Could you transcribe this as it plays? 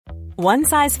One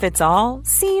size fits all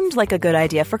seemed like a good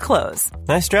idea for clothes.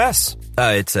 Nice dress.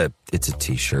 It's a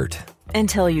t-shirt.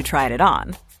 Until you tried it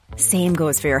on. Same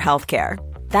goes for your healthcare.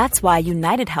 That's why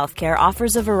United Healthcare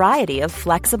offers a variety of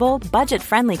flexible,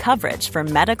 budget-friendly coverage for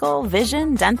medical,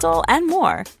 vision, dental, and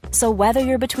more. So whether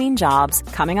you're between jobs,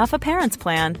 coming off a parent's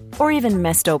plan, or even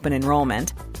missed open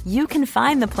enrollment, you can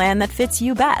find the plan that fits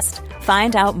you best.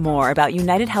 Find out more about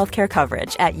United Healthcare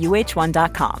coverage at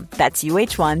uh1.com. That's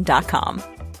uh1.com.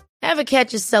 Ever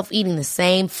catch yourself eating the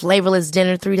same flavorless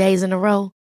dinner 3 days in a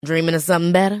row? Dreaming of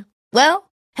something better? Well,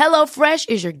 HelloFresh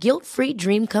is your guilt-free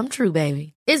dream come true,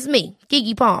 baby. It's me,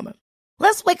 Keke Palmer.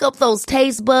 Let's wake up those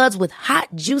taste buds with hot,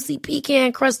 juicy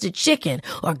pecan-crusted chicken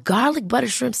or garlic butter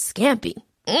shrimp scampi.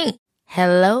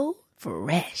 Hello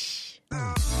Fresh.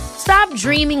 Stop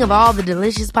dreaming of all the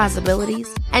delicious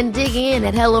possibilities and dig in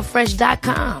at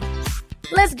HelloFresh.com.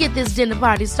 Let's get this dinner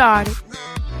party started.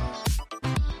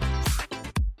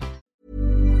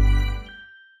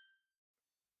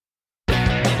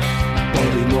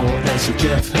 Bobby Moore and Sir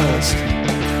Geoff Hurst,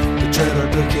 the Trevor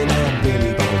Brooking and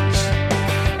Billy Bonds,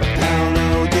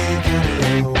 Paolo Di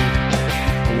Canio,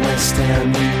 West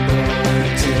Ham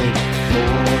United,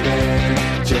 more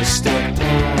than just a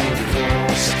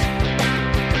podcast,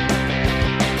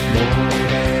 more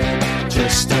than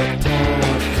just a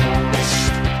podcast.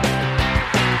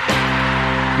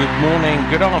 Good morning,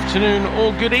 good afternoon,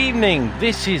 or good evening.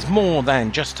 This is More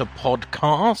Than Just a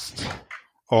Podcast.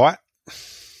 All right.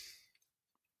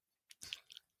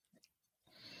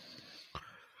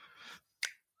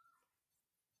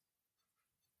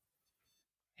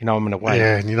 You know I'm going to wait.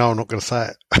 Yeah, and you know I'm not going to say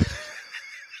it.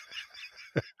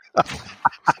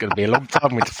 It's going to be a long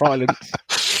time with silence.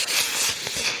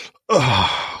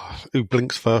 Who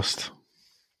blinks first?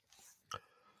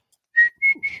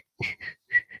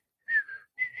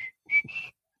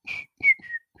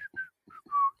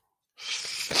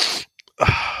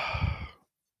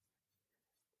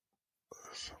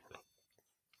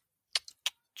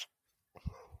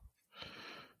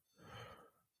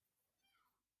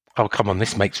 Oh, come on,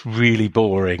 this makes really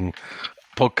boring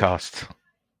podcast.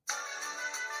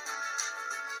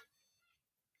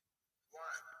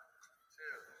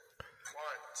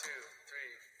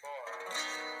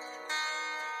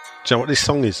 Do you know what this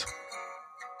song is?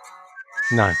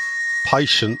 No.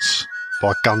 Patience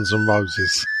by Guns N'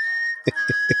 Roses.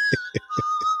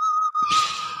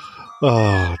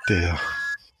 Oh, dear.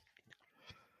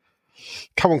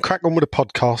 Come on, crack on with the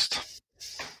podcast.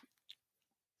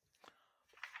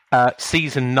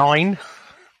 Season 9,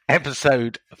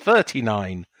 episode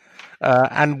 39.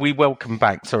 And we welcome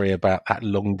back, sorry about that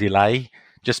long delay,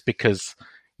 just because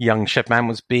young Chefman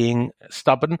was being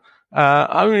stubborn.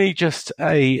 Only just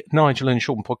a Nigel and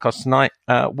Sean podcast tonight.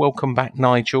 Welcome back,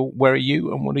 Nigel. Where are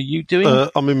you and what are you doing?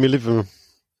 I'm in my living room.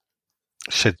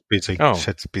 Shed's busy. Oh.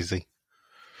 Shed's busy.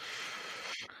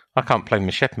 I can't play my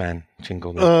Chefman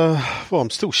jingle. Well, I'm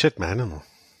still Shedman, aren't I?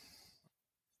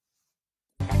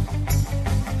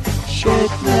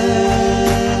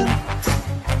 Shedman,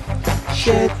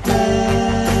 Shedman,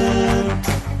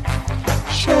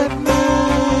 Shedman,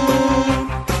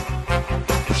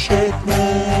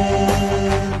 Shedman,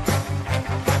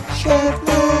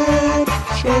 Shedman,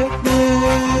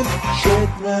 Shedman,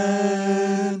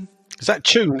 Shedman. Is that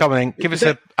tune? Come on then, give us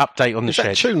an update on the Is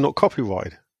that shed. tune not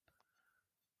copyrighted?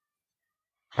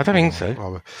 I don't think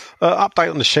so. Update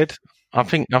on the shed. I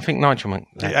think Nigel went.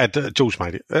 Yeah, George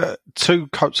made it. 2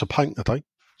 coats of paint a day.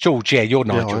 George, yeah, you're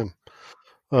Nigel.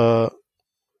 Yeah, I am.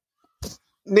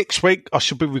 Next week, I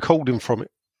should be recording from it.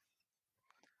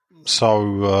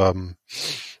 So,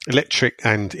 electric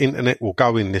and internet will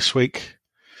go in this week.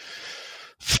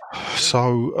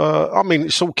 So, I mean,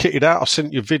 it's all kitted out. I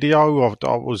sent you a video. I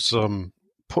was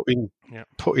putting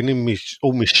in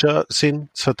all my shirts in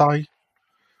today.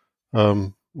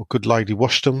 A good lady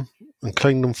washed them and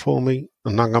cleaned them for me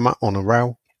and hung them up on a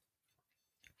rail.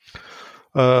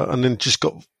 And then just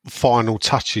got final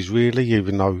touches, really,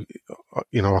 even though,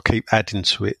 you know, I keep adding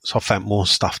to it. So I found more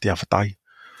stuff the other day.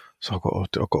 So I've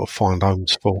got to find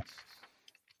homes for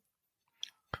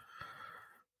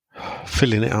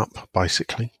filling it up,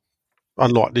 basically.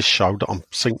 Unlike this show that I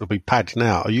seem to be padding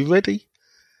out. Are you ready?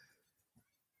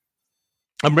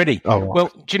 I'm ready. Oh, right.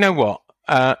 Well, do you know what?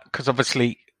 Because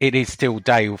obviously it is still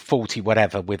day 40,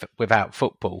 whatever, without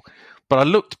football. But I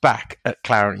looked back at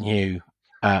Claret Hugh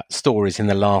stories in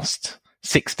the last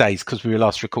 6 days because we were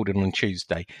last recorded on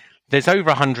Tuesday. There's over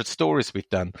 100 stories we've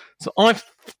done. So I've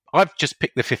just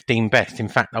picked the 15 best. In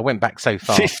fact, I went back so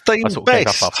far. 15 I sort of best?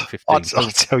 gave up after 15. I'll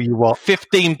tell you what.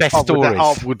 15 best stories.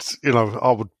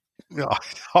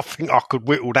 I think I could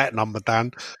whittle that number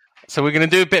down. So we're going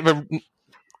to do a bit of a...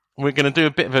 we're going to do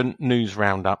a bit of a news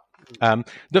roundup.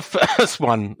 The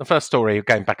first story,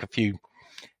 going back a few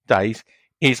days,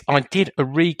 is I did a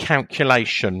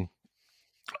recalculation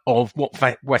of what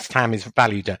West Ham is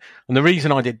valued at. And the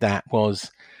reason I did that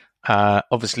was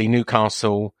obviously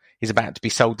Newcastle is about to be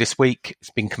sold this week.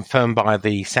 It's been confirmed by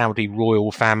the Saudi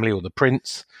royal family or the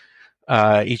prince.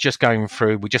 He's just going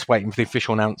through. We're just waiting for the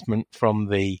official announcement from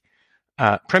the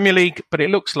Premier League. But it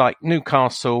looks like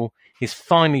Newcastle is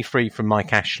finally free from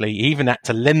Mike Ashley. He even had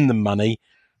to lend them money.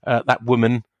 That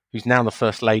woman, who's now the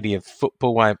First Lady of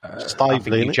Football, I think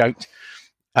he joked,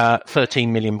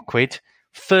 13 million quid.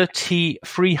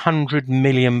 300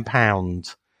 million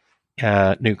pounds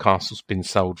Newcastle's been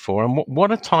sold for. And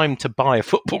what a time to buy a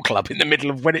football club in the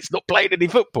middle of when it's not played any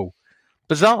football.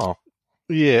 Bizarre.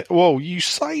 Yeah, well, you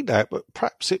say that, but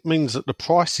perhaps it means that the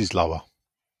price is lower.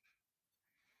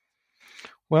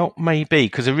 Well, maybe,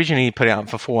 because originally he put it up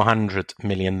for 400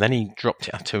 million, then he dropped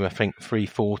it up to, I think,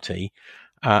 340,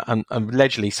 and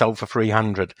allegedly sold for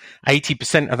 300.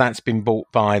 80% of that's been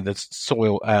bought by the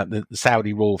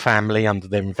Saudi royal family under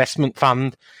their investment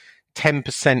fund.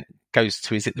 10% goes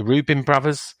to, is it the Rubin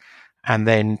brothers? And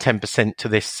then 10% to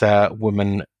this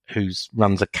woman who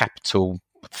runs a capital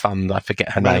fund. I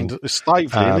forget her name.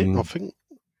 Stavely, I think.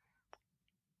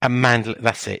 Amanda,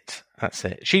 that's it.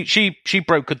 She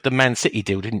brokered the Man City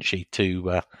deal, didn't she?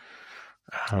 Yeah.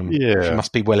 She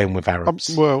must be well in with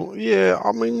Arabs.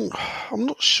 I mean, I'm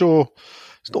not sure.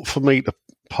 It's not for me to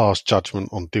pass judgment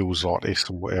on deals like this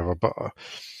and whatever, but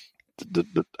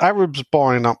the Arabs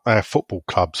buying up their football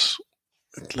clubs,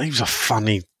 it leaves a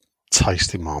funny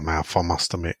taste in my mouth, I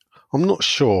must admit. I'm not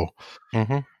sure.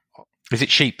 Mm-hmm. Is it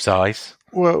sheep's eyes?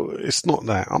 Well, it's not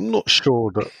that. I'm not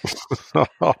sure that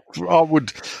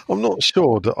I'm not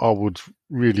sure that I would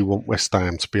really want West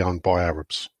Ham to be owned by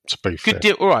Arabs. To be fair. Good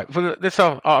deal. All right. Well, I'm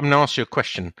going to ask you a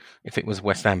question. If it was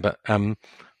West Ham, but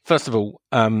first of all,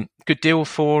 good deal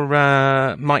for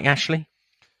Mike Ashley.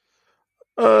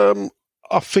 I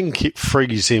think it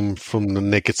frees him from the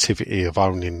negativity of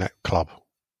owning that club.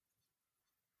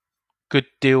 Good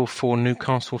deal for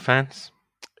Newcastle fans.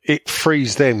 It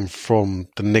frees them from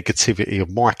the negativity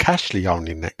of Mike Ashley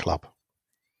owning that club.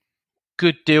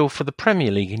 Good deal for the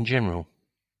Premier League in general.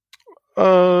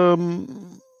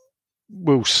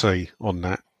 We'll see on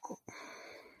that.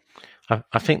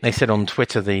 I think they said on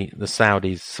Twitter the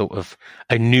Saudis sort of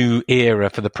a new era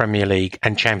for the Premier League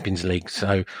and Champions League.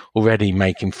 So already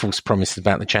making false promises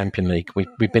about the Champions League.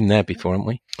 We've been there before, haven't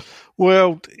we?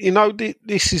 Well,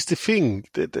 this is the thing.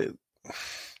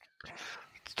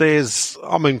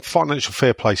 Financial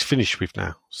fair play's finished with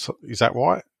now. So, is that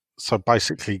right? So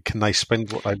basically, can they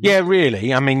spend what they want? Yeah,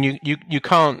 really. I mean, you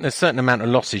can't, there's a certain amount of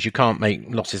losses. You can't make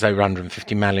losses over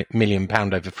 £150 million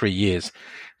over 3 years.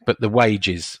 But the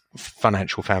wages,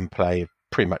 financial fan play, have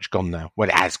pretty much gone now. Well,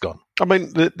 it has gone. I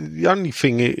mean, the only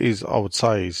thing is, I would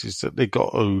say, is that they've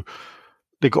got to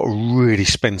really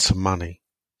spend some money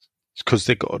because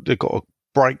they've got to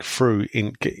break through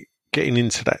in getting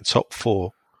into that top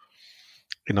four.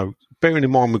 You know, bearing in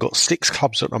mind we've got 6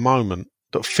 clubs at the moment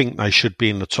that think they should be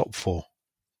in the top 4.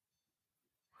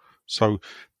 So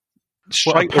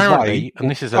straight away, and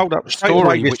this is a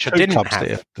story which I didn't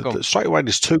have. Straight away,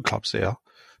 there's 2 clubs there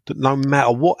that no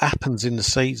matter what happens in the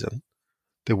season,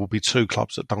 there will be 2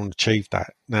 clubs that don't achieve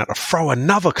that. Now, to throw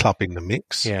another club in the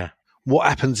mix, what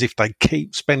happens if they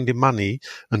keep spending money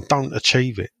and don't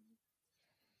achieve it?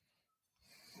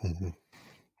 Mm-hmm.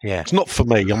 Yeah, it's not for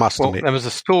me. I must admit. There was a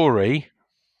story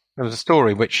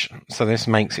which, so this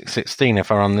makes it 16 if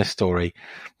I run this story,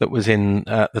 that was in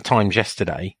the Times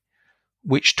yesterday,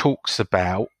 which talks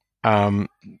about, I'm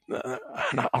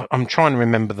trying to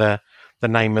remember the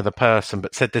name of the person,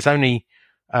 but said there's only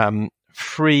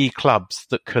 3 clubs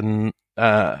that can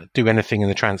do anything in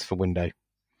the transfer window.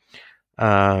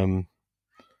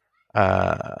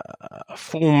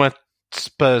 Former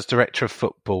Spurs director of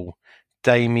football,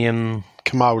 Damien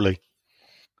Comolli.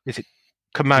 Is it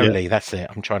Comolli? Yeah. That's it.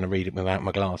 I'm trying to read it without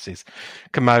my glasses.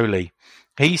 Comolli.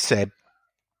 He said,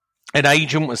 an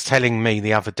agent was telling me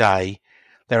the other day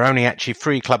there are only actually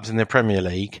 3 clubs in the Premier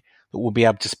League that will be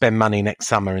able to spend money next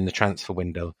summer in the transfer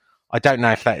window. I don't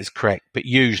know if that is correct, but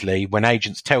usually when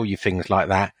agents tell you things like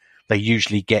that, they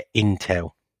usually get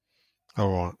intel.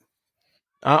 All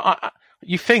right.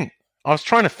 You think, I was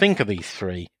trying to think of these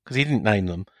 3 because he didn't name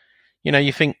them. You know,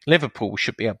 you think Liverpool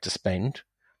should be able to spend,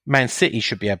 Man City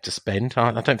should be able to spend.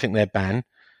 I don't think they're banned,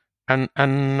 and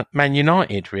Man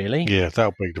United really. Yeah,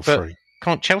 that'll be the 3.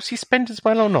 Can't Chelsea spend as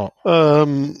well or not?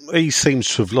 He seems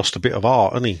to have lost a bit of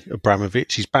art, hasn't he,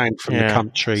 Abramovich? He's banned from the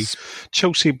country.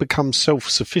 Chelsea becomes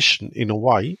self-sufficient in a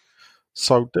way.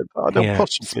 So they'll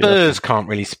possibly Spurs can't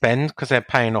really spend because they're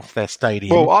paying off their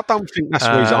stadium. Well, I don't think that's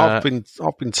the reason.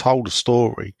 I've been told a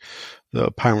story that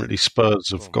apparently Spurs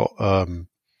have got a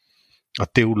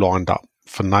deal lined up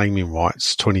for naming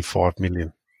rights, 25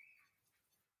 million.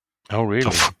 Oh, really?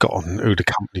 I've forgotten who the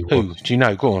company was. Who? Do you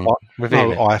know? Go on.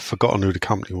 Reveal it. I've forgotten who the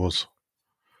company was.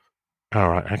 All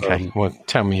right. Okay. Well,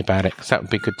 tell me about it because that would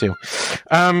be a good deal.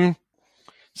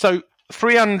 So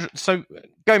 300. So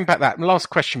going back that last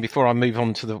question before I move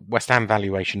on to the West Ham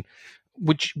valuation,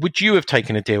 would you have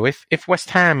taken a deal if West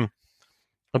Ham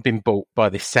had been bought by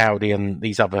this Saudi and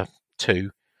these other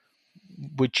two?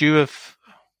 Would you have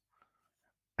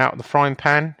out of the frying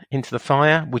pan into the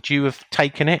fire? Would you have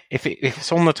taken it if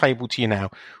it's on the table to you now?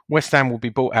 West Ham will be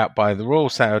bought out by the Royal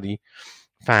Saudi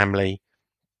family.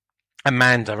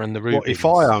 Amanda and the Rubins. What if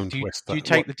I owned West Ham? Do you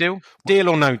take the deal? Deal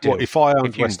or no deal? What if I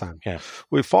owned West Ham? Yeah.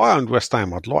 Well, if I owned West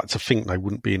Ham, I'd like to think they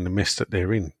wouldn't be in the mess that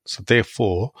they're in. So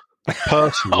therefore,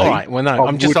 personally, all right. Well, no,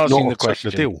 I'm just asking the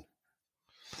question. The deal.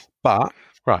 But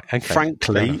right, okay.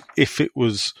 Frankly, if it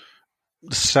was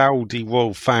the Saudi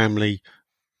royal family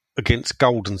against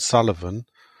Golden Sullivan,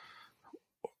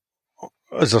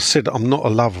 as I said, I'm not a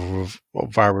lover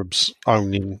of Arabs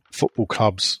owning football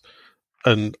clubs,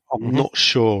 and I'm not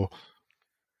sure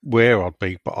where I'd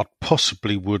be, but I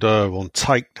possibly would err on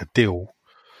take the deal,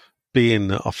 being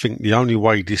that I think the only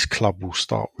way this club will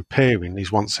start repairing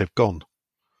is once they've gone.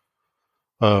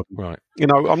 Right. You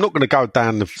know, I'm not going to go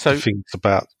down the things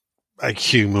about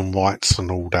human rights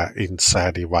and all that in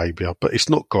Saudi Arabia, but it's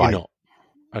not great. You're not.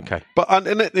 Okay. But at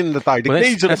the end of the day, the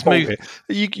guys that bought it,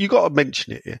 you got to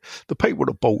mention it. Yeah? The people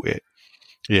that bought it,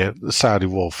 the Saudi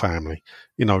royal family,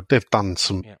 you know, they've done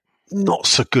some not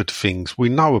so good things. We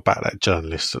know about that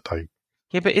journalist that they.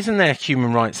 Yeah, but isn't there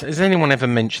human rights? Has anyone ever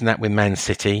mentioned that with Man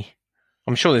City?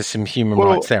 I'm sure there's some human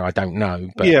rights there. I don't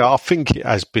know. But yeah, I think it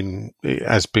has been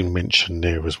mentioned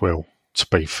there as well. To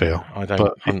be fair, I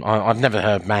don't. I've never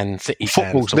heard Man City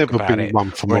football's never been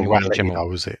one for morality,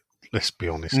 though, is it? Let's be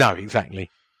honest. No,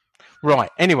 exactly. Right.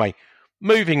 Anyway,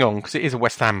 moving on because it is a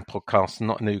West Ham podcast,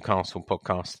 not a Newcastle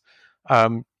podcast.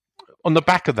 On the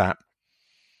back of that,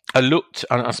 I looked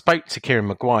and I spoke to Kieran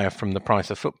Maguire from The Price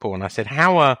of Football, and I said,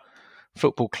 "How are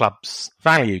football clubs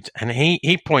valued?" And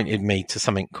he pointed me to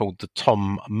something called the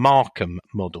Tom Markham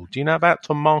model. Do you know about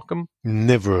Tom Markham?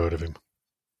 Never heard of him.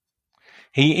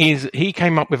 He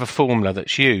came up with a formula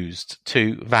that's used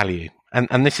to value,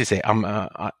 and this is it.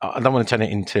 I don't want to turn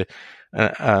it into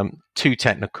too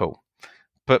technical,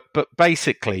 but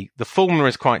basically the formula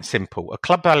is quite simple. A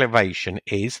club valuation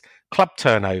is club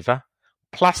turnover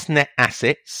plus net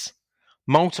assets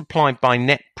multiplied by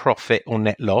net profit or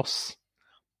net loss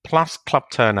plus club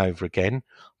turnover again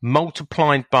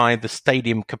multiplied by the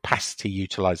stadium capacity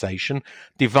utilisation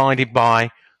divided by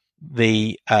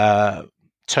the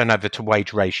turnover to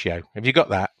wage ratio. Have you got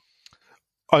that?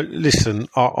 Listen,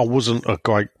 I wasn't a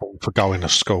great one for going to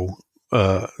school,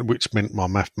 which meant my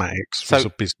mathematics was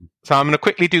abysmal. So I'm going to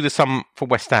quickly do the sum for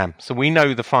West Ham. So we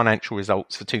know the financial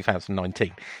results for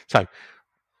 2019. So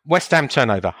West Ham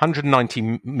turnover,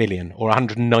 190 million or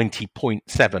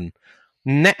 190.7.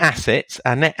 Net assets,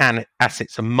 our net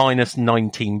assets are minus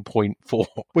 19.4.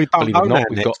 We don't Believe it or not,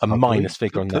 we've got a minus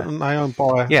figure on that. They own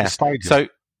by the stadium.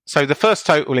 So the first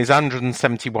total is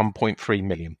 171.3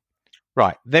 million.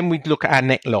 Right. Then we look at our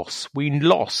net loss. We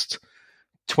lost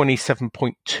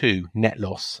 27.2 net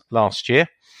loss last year.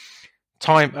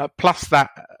 Plus that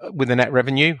with the net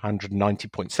revenue,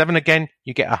 190.7 again,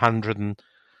 you get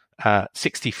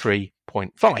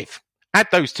 163.5. Add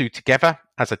those two together,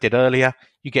 as I did earlier,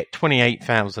 you get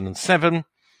 28,007.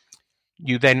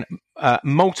 You then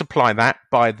multiply that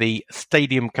by the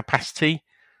stadium capacity,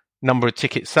 number of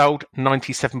tickets sold,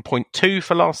 97.2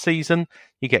 for last season.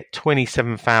 You get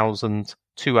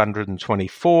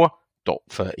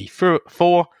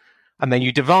 27,224.34. And then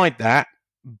you divide that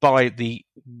by the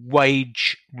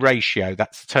wage ratio.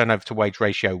 That's the turnover to wage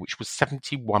ratio, which was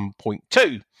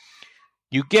 71.2.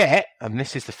 You get, and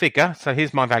this is the figure, so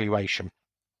here's my valuation,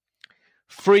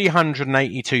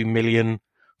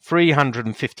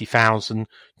 382,350,261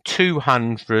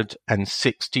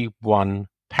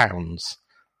 £261.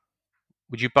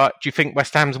 Would you buy? Do you think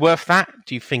West Ham's worth that?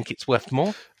 Do you think it's worth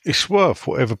more? It's worth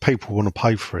whatever people want to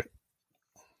pay for it,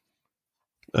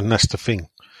 and that's the thing.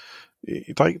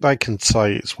 They can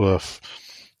say it's worth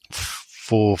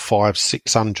 400, 500,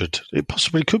 600. It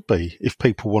possibly could be if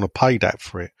people want to pay that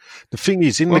for it. The thing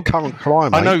is, in the current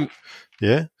climate, I know,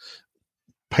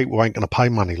 people ain't going to pay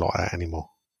money like that anymore.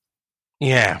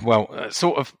 Yeah, well,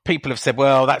 sort of people have said,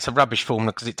 well, that's a rubbish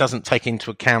formula because it doesn't take into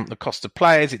account the cost of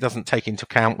players. It doesn't take into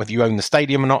account whether you own the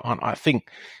stadium or not. And I think,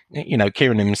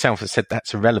 Kieran himself has said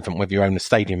that's irrelevant whether you own the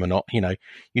stadium or not.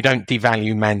 You don't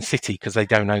devalue Man City because they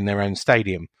don't own their own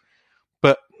stadium.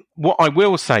 But what I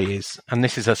will say is, and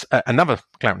this is another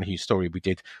Claret Hughes story we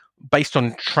did, based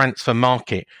on Transfer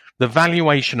Market, the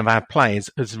valuation of our players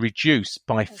has reduced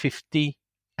by £58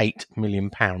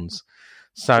 million.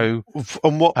 So, for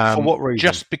what reason?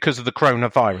 Just because of the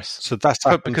coronavirus. So that's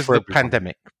happened because for of the everyone.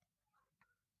 pandemic.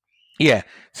 Yeah.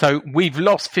 So we've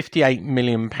lost £58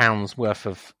 million worth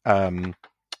of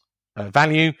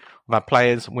value of our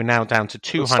players. We're now down to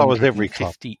 258. So is every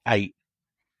club.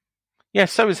 Yeah,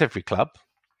 so is every club.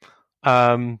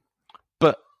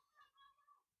 But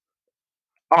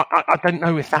I don't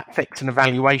know if that affects an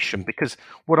evaluation, because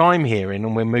what I'm hearing,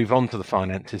 and we'll move on to the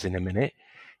finances in a minute,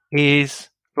 is,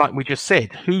 like we just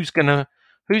said, who's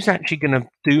actually gonna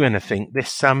do anything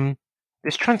this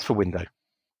transfer window?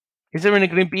 Is there going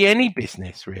to be any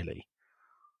business really?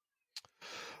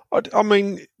 I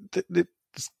mean,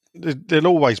 there'll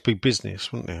always be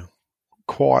business, wouldn't there?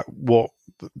 Quite what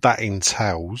that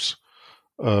entails,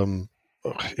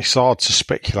 it's hard to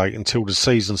speculate until the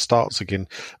season starts again,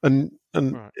 and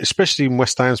right. Especially in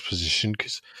West Ham's position,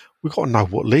 because we've got to know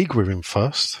what league we're in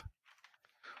first.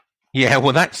 Yeah,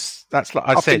 well, that's like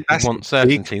I said, we want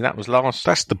certainty. That was last.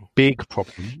 That's the big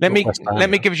problem. Let me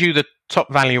give you the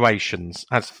top valuations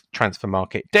as Transfer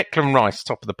Market. Declan Rice,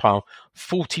 top of the pile,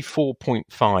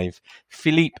 44.5.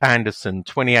 Philippe Anderson,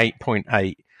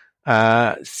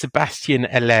 28.8. Sebastian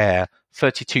Haller,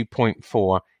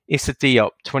 32.4. Issa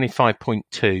Diop,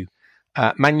 25.2.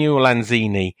 Manuel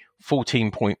Lanzini,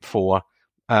 14.4.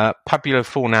 Pablo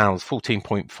Fornals,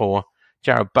 14.4.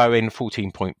 Jared Bowen,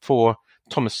 14.4.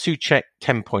 Thomas Souček,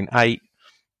 10.8.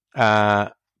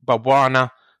 Bobwana,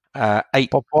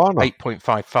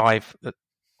 8.55.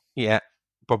 Yeah,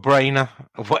 Bobrina,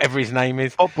 whatever his name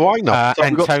is. Bobwana.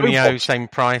 Antonio, same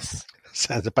price.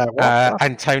 Sounds about right.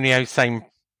 Antonio, same.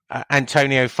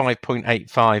 Antonio,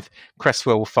 5.85.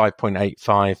 Cresswell,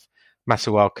 5.85.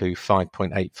 Masuaku,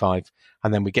 5.85.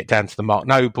 And then we get down to the Mark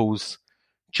Nobles,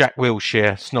 Jack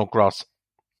Wilshere, Snodgrass,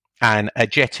 and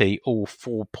Ajeti, all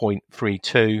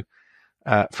 4.32.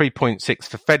 3.6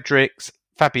 for Fredericks,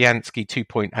 Fabianski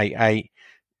 2.88,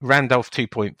 Randolph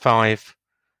 2.5,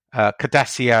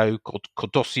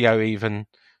 Cordosio even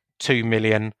 2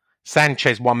 million,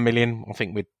 Sanchez 1 million. I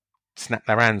think we'd snap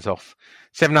their hands off.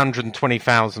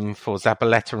 720,000 for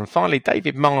Zabaleta, and finally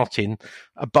David Martin,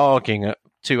 a bargain at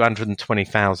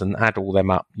 220,000. Add all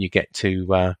them up, you get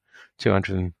to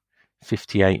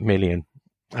 258 million.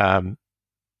 I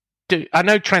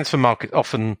know Transfer Market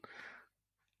often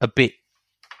a bit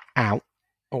out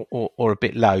or a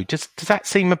bit low. Does that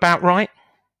seem about right?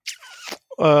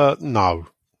 No,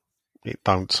 it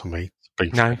don't to me.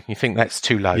 No, you think that's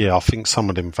too low? Yeah, I think some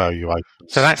of them valuations.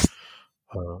 So that's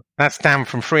down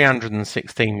from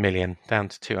 316 million down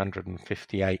to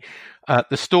 258.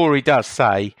 The story does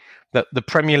say that the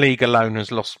Premier League alone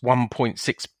has lost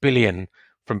 1.6 billion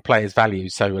from players'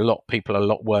 values, so a lot of people are a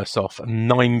lot worse off. And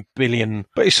 9 billion,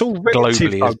 but it's all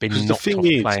relative, globally has been knocked off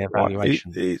player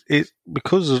valuation.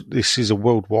 Because this is a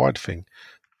worldwide thing,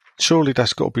 surely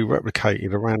that's got to be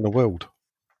replicated around the world.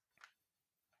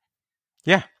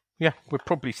 Yeah, we'll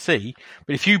probably see.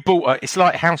 But if you bought, it's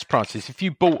like house prices. If you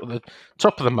bought at the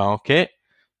top of the market,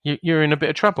 you're in a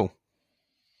bit of trouble.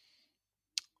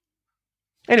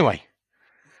 Anyway,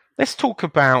 let's talk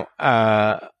about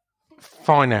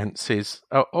finances.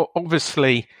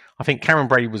 Obviously, I think Karen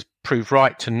Brady was proved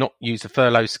right to not use the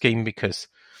furlough scheme because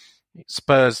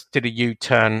Spurs did a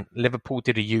U-turn, Liverpool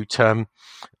did a U-turn.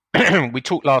 We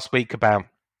talked last week about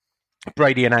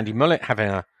Brady and Andy Mullett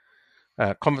having a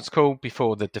conference call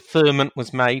before the deferment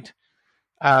was made.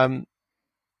 What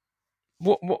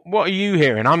are you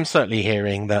hearing? I'm certainly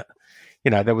hearing that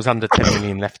there was under 10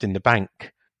 million left in the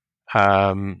bank.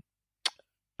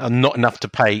 And not enough to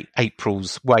pay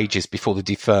April's wages before the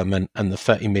deferment and the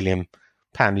 £30 million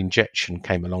injection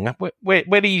came along. Where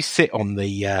do you sit on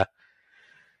the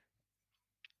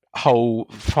whole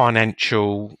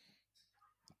financial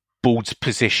board's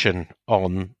position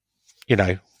on,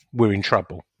 we're in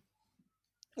trouble?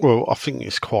 Well, I think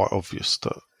it's quite obvious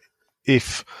that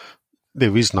if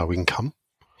there is no income,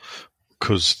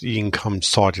 because the income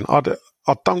side, I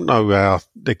don't know how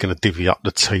they're going to divvy up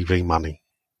the TV money.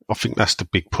 I think that's the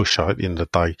big pusher at the end of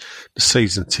the day. The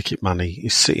season ticket money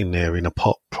is sitting there in a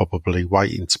pot, probably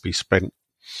waiting to be spent.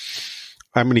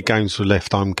 How many games were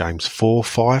left? Home games? 4,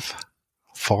 5?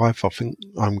 5, I think,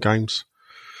 home games.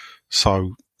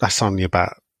 So that's only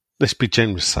about, let's be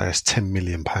generous, say it's £10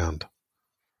 million.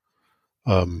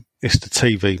 It's the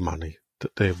TV money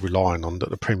that they're relying on, that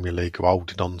the Premier League are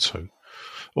holding on to,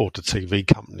 or the TV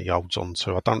company holds on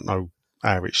to. I don't know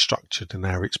how it's structured and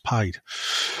how it's paid.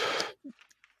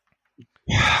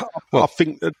 Well, I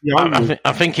think that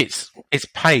I think it's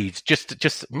paid.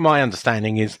 Just my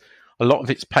understanding is a lot of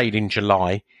it's paid in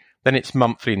July, then it's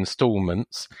monthly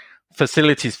instalments.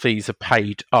 Facilities fees are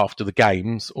paid after the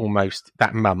games, almost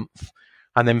that month,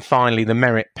 and then finally the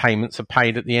merit payments are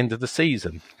paid at the end of the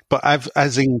season. But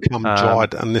as income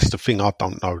dried, and this is the thing, I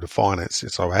don't know the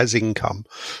finances, so as income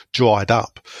dried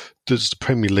up, does the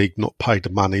Premier League not pay the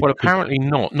money? Well, apparently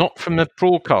not from the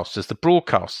broadcasters. The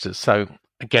broadcasters, so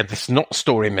again, this is not a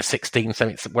story in the 16,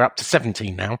 so we're up to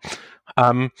 17 now.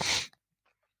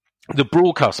 The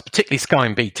broadcasters, particularly Sky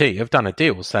and BT, have done a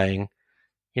deal saying,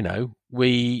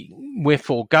 we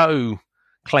forego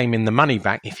claiming the money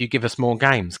back if you give us more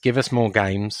games. Give us more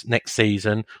games next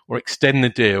season or extend the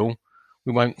deal.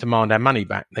 We won't demand our money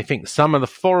back. They think some of the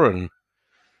foreign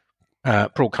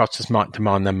broadcasters might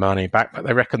demand their money back, but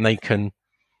they reckon they can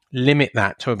limit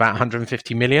that to about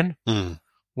 150 million,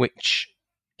 which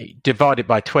divided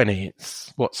by 20,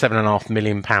 it's £7.5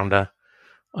 million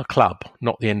a club,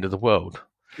 not the end of the world.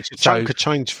 It's a chunk of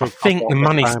change for I think the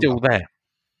money's still there.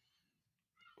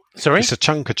 Sorry? It's a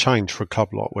chunk of change for a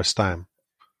club like West Ham.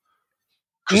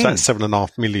 Because that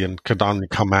 £7.5 million could only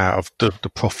come out of the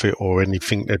profit or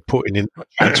anything they're putting in the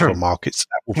transfer markets.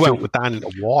 That will filter down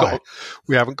into why.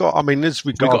 We haven't got, I mean, as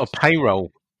regards we've got a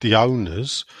payroll. The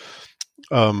owners,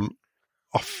 they've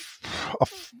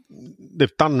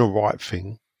done the right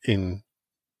thing in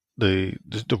the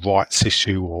rights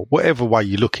issue, or whatever way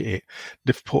you look at it.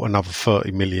 They've put another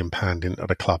 £30 million into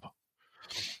the club.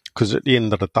 Because at the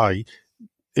end of the day,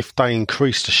 if they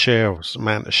increase the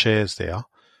amount of shares there,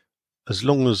 as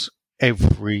long as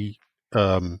every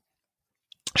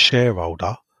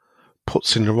shareholder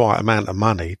puts in the right amount of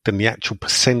money, then the actual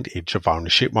percentage of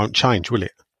ownership won't change, will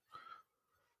it?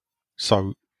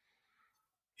 So,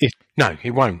 no,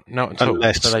 it won't. Not at all.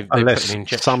 Unless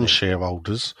some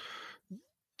shareholders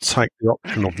take the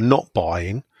option of not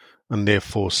buying, and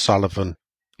therefore Sullivan.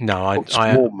 No,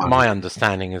 my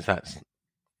understanding is that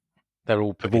they're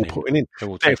all putting in.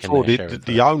 Therefore,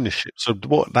 the ownership. So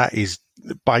what that is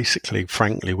basically,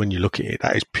 frankly, when you look at it,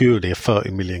 that is purely a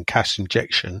 30 million cash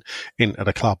injection into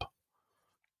the club.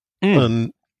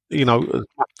 And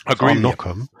agree. Knock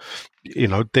them.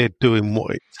 They're doing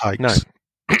what it takes. No.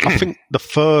 I think the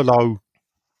furlough.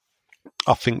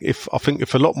 I think if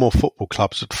a lot more football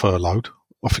clubs had furloughed,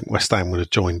 I think West Ham would have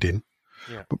joined in.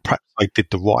 Yeah. But perhaps they did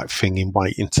the right thing in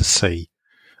waiting to see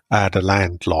how the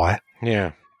land lie.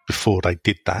 Yeah. Before they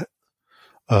did that.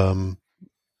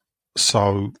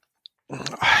 So,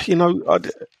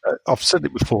 I've said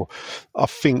it before. I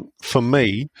think for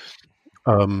me,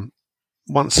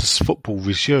 once this football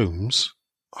resumes,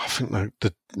 I think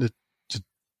the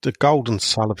Golden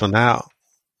Sullivan out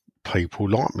people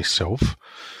like myself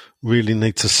really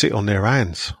need to sit on their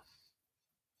hands.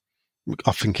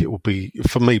 I think it will be,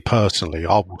 for me personally,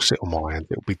 I will sit on my hands.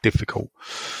 It will be difficult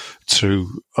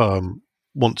to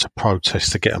want to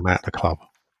protest to get them out of the club.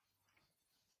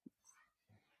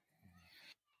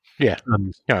 Yeah,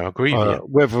 I agree with you.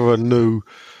 Whether a new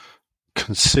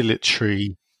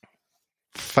conciliatory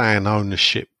fan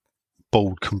ownership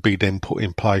board can be then put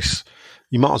in place,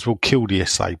 you might as well kill the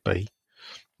SAB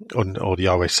or the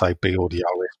OSAB or the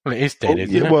OS. Well, it is dead,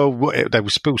 isn't it? Well, they were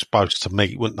still supposed to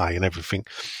meet, weren't they, and everything.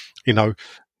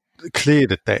 Clear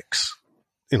the decks,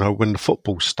 when the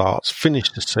football starts,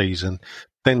 finish the season,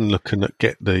 then looking at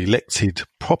get the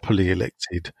properly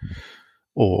elected,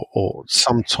 or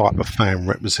some type of fan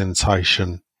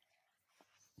representation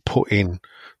put in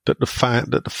that the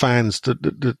fans,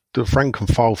 the rank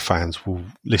and file fans will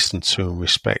listen to and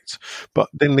respect. But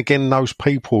then again, those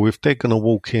people, if they're going to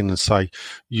walk in and say,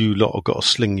 "You lot have got to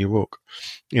sling your hook,"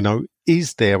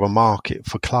 is there a market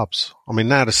for clubs? I mean,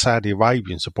 now the Saudi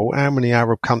Arabians are bought. How many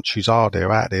Arab countries are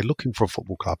there out there looking for a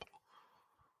football club?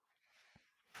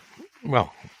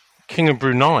 Well, King of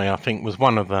Brunei, I think, was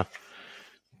one of the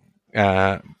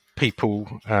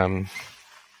people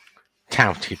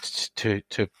touted to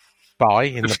buy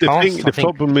in the past. The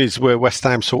problem is where West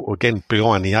Ham sort of, again,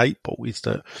 behind the eight ball, is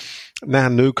that now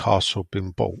Newcastle have been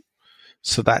bought.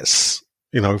 So that's,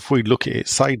 if we look at it,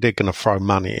 say they're going to throw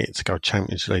money at it to go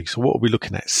Champions League. So what are we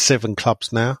looking at? 7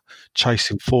 clubs now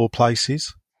chasing 4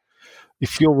 places.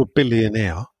 If you're a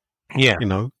billionaire,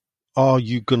 are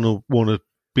you going to want to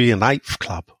be an 8th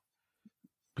club?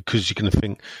 Because you're going to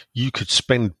think you could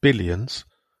spend billions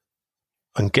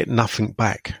and get nothing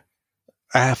back.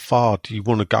 How far do you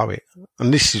want to go it?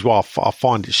 And this is why I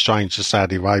find it strange the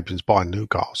Saudi Arabians buying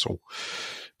Newcastle,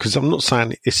 because I'm not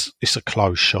saying it's a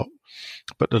closed shop,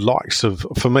 but the likes of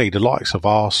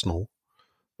Arsenal,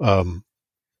 and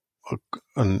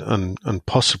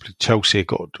possibly Chelsea have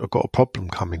got a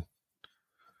problem coming.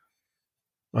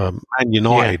 Man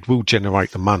United will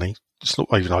generate the money. It's not,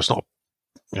 even though it's not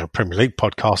a Premier League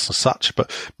podcast as such,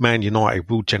 but Man United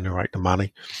will generate the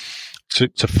money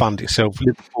to fund itself.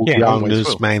 Liverpool, the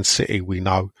owners, Man City, we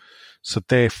know. So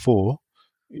therefore,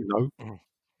 look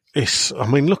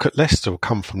at Leicester, have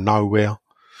come from nowhere.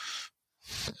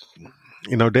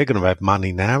 They're going to have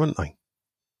money now, aren't they?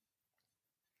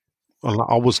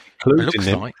 I was including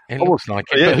them. It looks like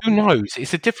it. Yeah. But who knows?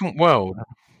 It's a different world.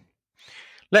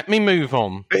 Let me move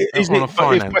on.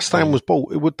 If West Ham was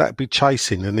bought, would that be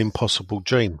chasing an impossible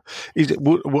dream?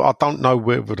 I don't know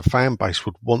whether the fan base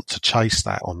would want to chase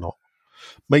that or not.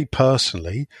 Me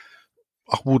personally,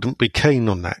 I wouldn't be keen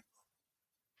on that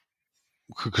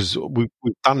because we've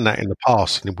done that in the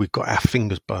past and we've got our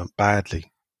fingers burnt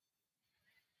badly.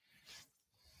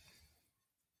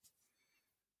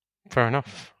 Fair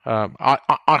enough.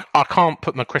 I can't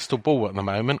put my crystal ball at the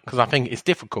moment because I think it's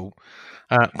difficult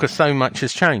because so much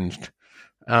has changed.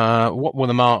 What will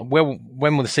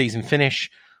when will the season finish?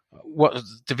 What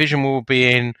division will we be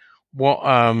in? What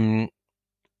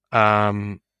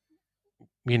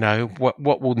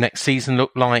what will next season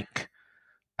look like?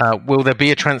 Will there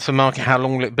be a transfer market? How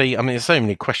long will it be? I mean, there's so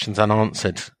many questions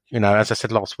unanswered. As I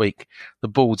said last week, the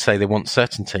board say they want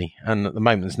certainty, and at the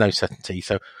moment there's no certainty.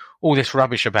 So all this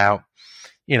rubbish about,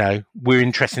 we're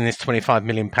interested in this £25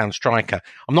 million striker.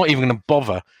 I'm not even going to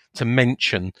bother to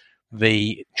mention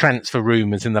the transfer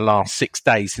rumours in the last 6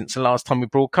 days since the last time we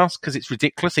broadcast because it's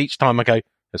ridiculous. Each time I go,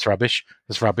 that's rubbish,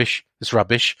 that's rubbish, that's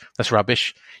rubbish, that's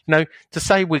rubbish. To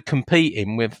say we're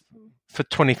competing for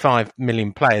 25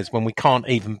 million players when we can't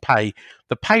even pay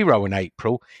the payroll in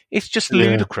April, it's just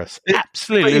ludicrous.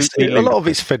 Absolutely ludicrous. A lot of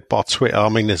it's fed by Twitter. I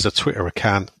mean, there's a Twitter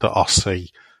account that I see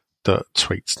that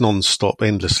tweets non-stop,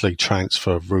 endlessly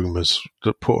transfer rumours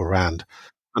that put around.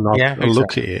 And I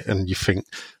look at it and you think,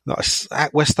 that's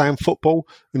at West Ham football,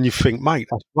 and you think, mate,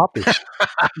 that's rubbish.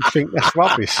 You think that's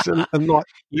rubbish. And like,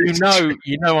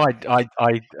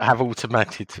 I have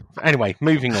automated. Anyway,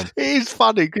 moving on. It is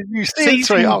funny because you see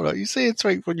a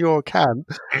tweet from your account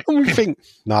and we think,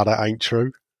 no, that ain't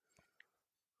true.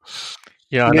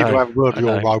 Yeah, I need know. to have a word with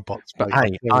your robots. But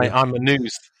hey, I'm a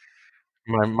news.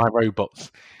 My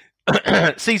robots.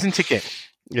 Season ticket.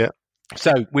 Yeah.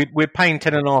 So we're paying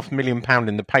 £10.5 million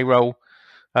in the payroll.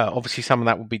 Obviously, some of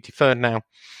that will be deferred now.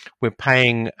 We're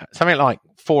paying something like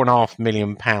 £4.5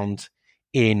 million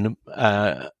in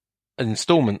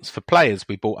instalments for players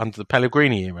we bought under the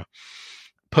Pellegrini era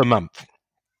per month.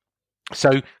 So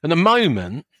at the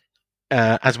moment,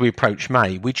 as we approach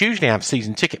May, we'd usually have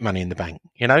season ticket money in the bank.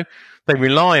 They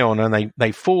rely on and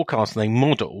they forecast and they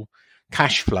model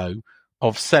cash flow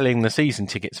of selling the season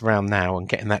tickets around now and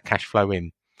getting that cash flow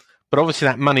in. But obviously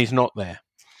that money's not there.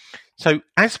 So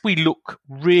as we look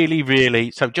really,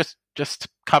 really, so just to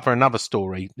cover another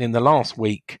story, in the last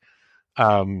week,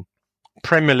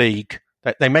 Premier League,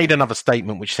 they made another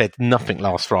statement which said nothing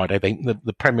last Friday.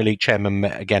 The Premier League chairman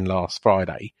met again last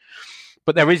Friday.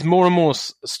 But there is more and more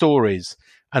stories,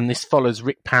 and this follows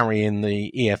Rick Parry in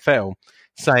the EFL,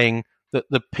 saying that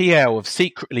the PL have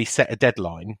secretly set a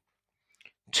deadline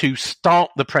to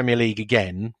start the Premier League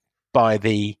again by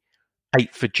the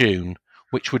 8th of June,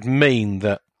 which would mean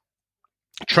that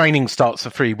training starts for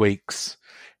 3 weeks,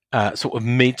 sort of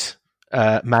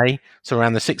mid-May. So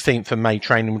around the 16th of May,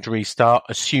 training would restart,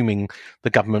 assuming the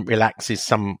government relaxes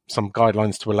some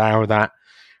guidelines to allow that.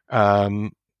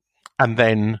 And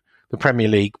then the Premier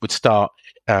League would start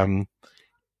on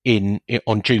June the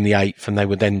 8th, and they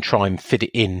would then try and fit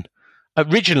it in.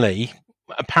 Originally,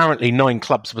 apparently 9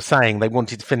 clubs were saying they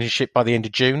wanted to finish it by the end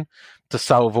of June to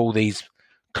solve all these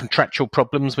contractual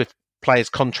problems with players'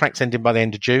 contracts ending by the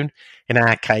end of June. In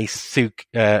our case,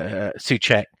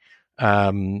 Souček,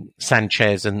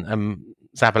 Sanchez and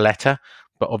Zabaleta,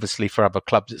 but obviously for other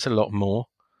clubs it's a lot more.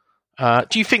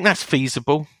 Do you think that's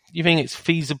feasible? Do you think it's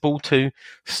feasible to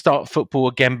start football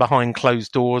again behind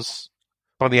closed doors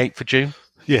by the 8th of June?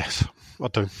 Yes, I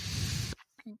do.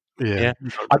 Yeah.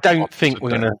 I don't think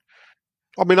we're going to...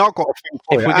 I mean, I've got to think,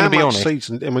 if we're going to be honest...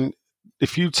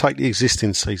 if you take the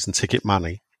existing season ticket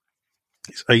money,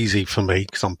 it's easy for me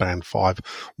because I'm band 5.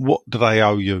 What do they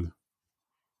owe you?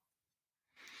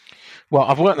 Well,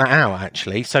 I've worked that out,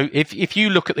 actually. So if you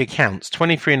look at the accounts,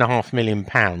 £23.5 million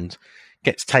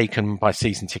gets taken by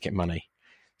season ticket money.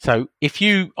 So if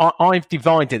you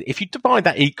divide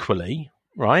that equally,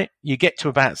 right, you get to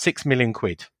about £6 million,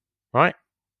 right?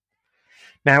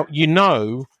 Now,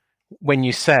 when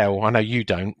you sell, I know you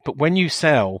don't, but when you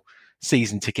sell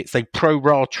season tickets, they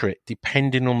pro-rata it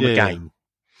depending on the game.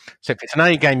 So if it's an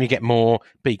A game, you get more.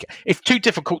 B game. It's too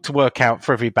difficult to work out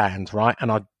for every band, right?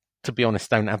 And I, to be honest,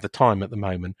 don't have the time at the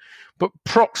moment. But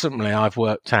approximately, I've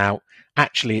worked out,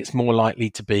 actually, it's more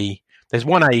likely to be, there's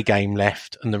one A game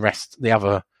left and the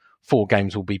other 4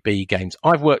 games will be B games.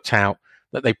 I've worked out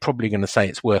that they're probably going to say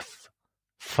it's worth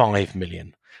 5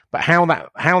 million. But how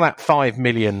that 5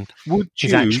 million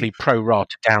is actually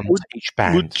pro-rata down to each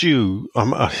band. Would you,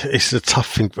 it's a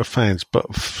tough thing for fans, but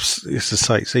it's to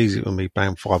say it's easy for me,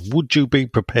 band 5. Would you be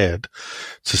prepared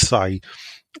to say,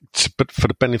 but for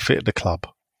the benefit of the club,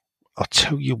 I'll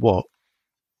tell you what,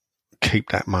 keep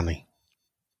that money?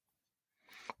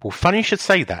 Well, funny you should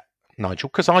say that, Nigel,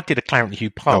 because I did a Clarendon Hugh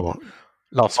poll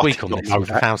last week on this with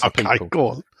 1,000 people. Okay, go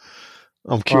on.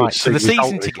 I'm curious. Right, so the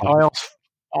season ticket,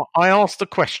 I asked the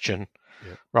question,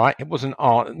 right? It wasn't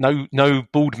no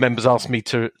board members asked me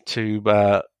to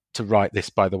write this.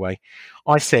 By the way,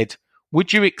 I said,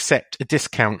 would you accept a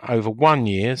discount over 1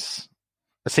 year's,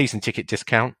 a season ticket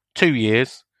discount, 2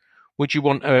 years? Would you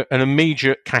want an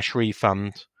immediate cash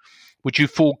refund? Would you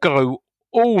forego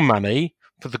all money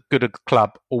for the good of the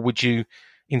club, or would you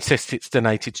insist it's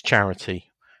donated to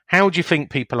charity? How do you think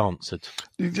people answered?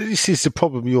 This is the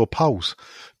problem with your polls.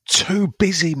 Too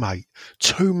busy, mate.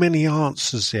 Too many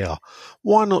answers here.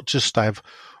 Why not just have,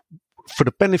 for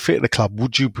the benefit of the club,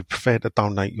 would you be prepared to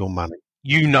donate your money?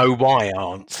 You know why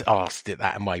I asked it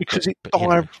that way. Because it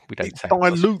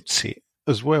dilutes it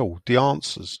as well, the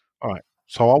answers. All right.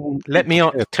 So I will let me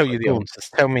tell you the answers.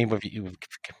 Tell me whether you.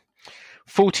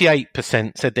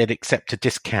 48% said they'd accept a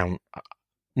discount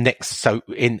in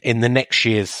the next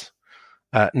year's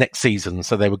next season,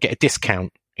 so they would get a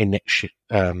discount in next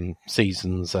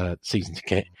season's season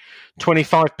ticket.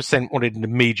 25% wanted an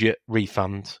immediate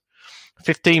refund.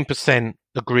 15%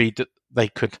 agreed that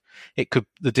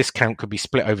the discount could be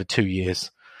split over 2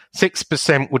 years.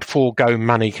 6% would forego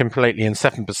money completely, and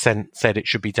 7% said it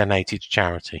should be donated to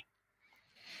charity.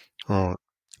 All right.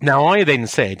 Now, I then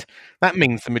said that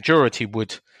means the majority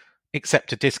would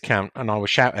accept a discount, and I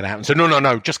was shouted out and said,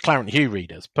 no, just Clarendon Hugh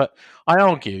readers. But I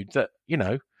argued that,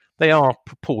 they are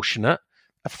proportionate.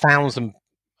 1,000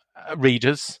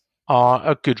 readers are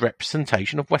a good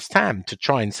representation of West Ham. To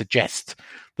try and suggest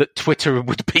that Twitter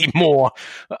would be more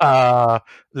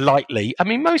likely. I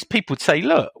mean, most people would say,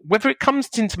 look, whether it comes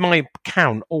into my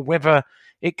account or whether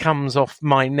it comes off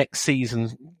my next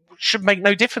season should make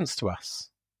no difference to us.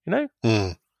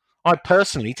 I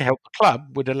personally, to help the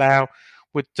club, would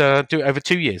do it over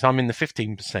 2 years. I'm in the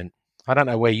 15%. I don't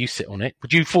know where you sit on it.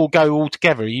 Would you forego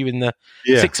altogether? Are you in the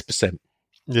 6%?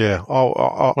 Yeah.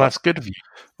 Well, that's good of you.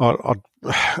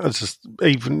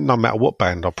 Even no matter what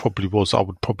band I probably was, I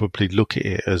would probably look at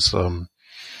it as I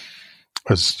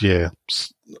would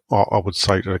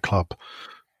say to the club,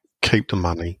 keep the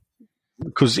money,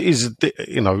 because it is,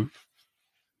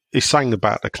 it's saying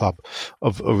about the club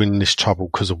are in this trouble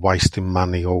because of wasting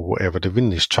money or whatever. They're in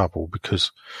this trouble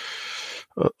because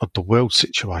of the world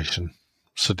situation.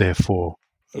 So therefore,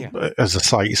 as I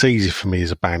say, it's easy for me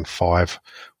as a band 5.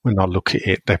 When I look at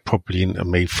it, they're probably into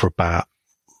me for about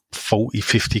 40,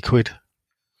 50 quid.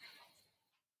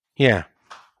 Yeah.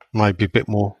 Maybe a bit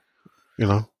more,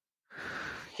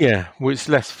 Yeah, well, it's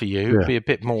less for you. It'd be a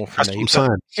bit more for me. That's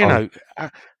what I'm saying.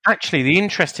 Actually, the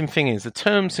interesting thing is the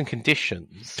terms and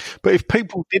conditions. But if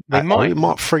people did that, it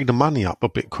might free the money up a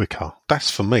bit quicker.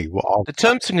 That's for me. The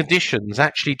terms and conditions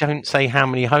actually don't say how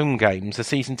many home games a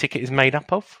season ticket is made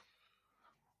up of.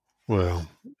 Well,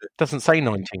 it doesn't say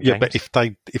 19 games. Yeah, but if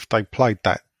they played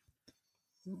that,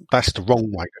 that's the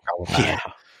wrong way to go about it.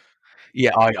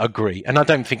 Yeah, I agree, and I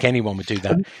don't think anyone would do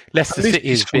that. Leicester City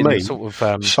has been sort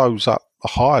of shows up the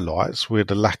highlights with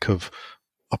the lack of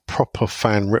a proper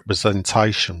fan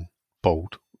representation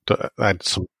board that had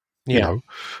some,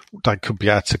 they could be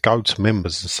able to go to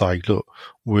members and say, look,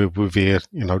 we're here.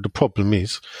 The problem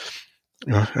is,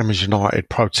 Hammers United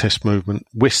protest movement,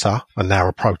 WISA are now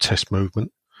a protest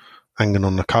movement, hanging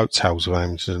on the coattails of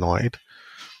Hammers United.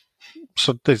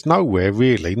 So there's nowhere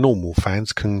really normal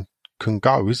fans can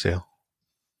go, is there?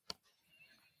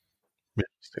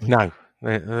 No,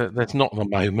 there's not at the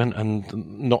moment, and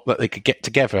not that they could get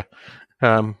together.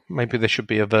 Maybe there should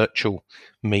be a virtual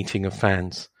meeting of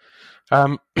fans.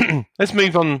 Let's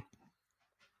move on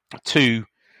to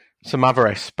some other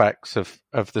aspects of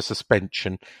the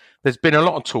suspension. There's been a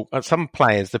lot of talk. Some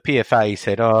players, the PFA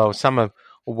said, some are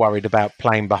worried about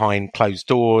playing behind closed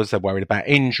doors. They're worried about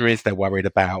injuries. They're worried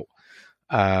about,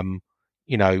 the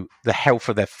health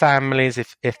of their families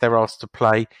if they're asked to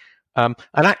play. And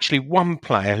actually, one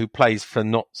player who plays for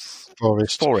Notts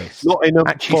Forest Nottingham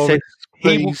actually Forest, said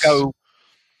he will please. go.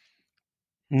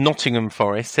 Nottingham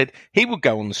Forest said he would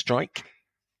go on the strike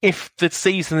if the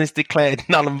season is declared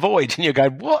null and void. And you go,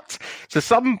 what? So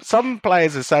some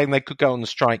players are saying they could go on the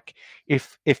strike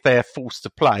if they're forced to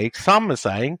play. Some are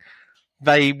saying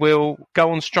they will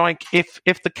go on strike if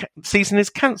the season is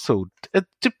cancelled.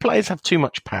 Do players have too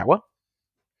much power?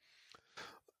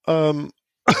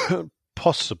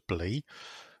 Possibly.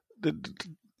 The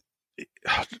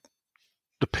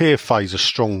PFA is a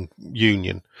strong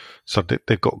union, so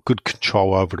they've got good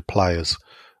control over the players,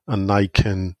 and they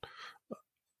can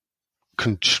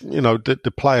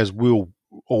the players will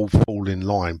all fall in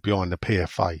line behind the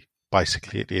PFA,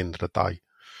 basically, at the end of the day.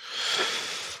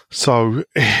 So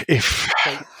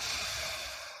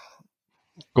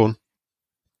go on.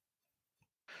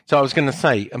 So I was going to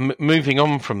say, moving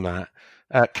on from that,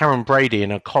 Karen Brady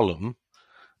in a column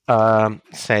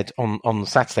said on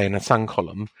Saturday in a Sun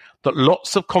column that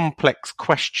lots of complex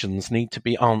questions need to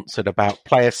be answered about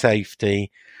player safety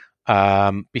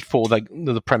before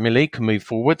the Premier League can move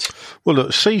forward. Well,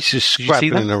 look, she's just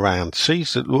scrabbling around.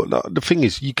 The thing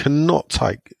is, you cannot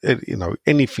take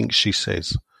anything she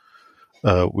says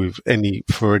for any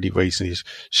reason.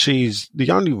 She's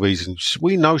the only reason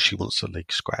we know she wants the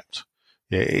league scrapped.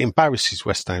 Yeah, it embarrasses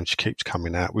West Ham. She keeps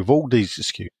coming out with all these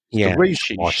excuses. Yeah, the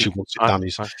reason why she wants it done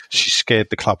is she's scared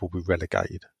the club will be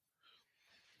relegated.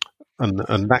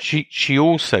 And that she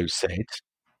also said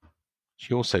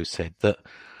that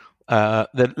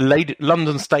the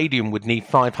London Stadium would need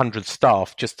 500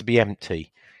 staff just to be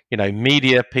empty.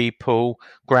 Media people,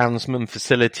 groundsmen,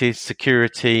 facilities,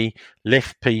 security,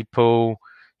 lift people,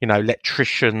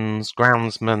 electricians,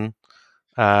 groundsmen,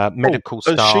 medical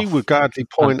staff. As she would gladly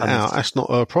point out, that's not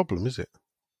her problem, is it?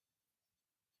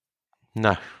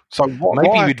 No. So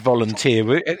maybe you'd volunteer.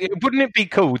 Wouldn't it be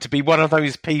cool to be one of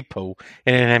those people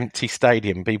in an empty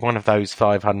stadium, be one of those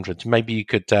 500? Maybe you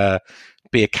could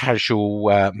be a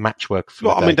casual match worker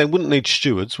for I mean, they wouldn't need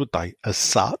stewards, would they, as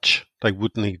such? They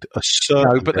would need a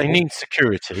certain... No, but they need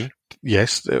security.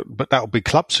 Yes, but that would be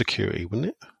club security, wouldn't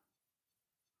it?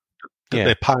 Yeah.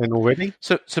 They're paying already?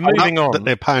 So moving on... That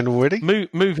they're paying already?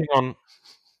 Moving on...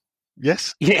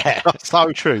 Yes? Yeah, that's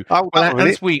so true. Well,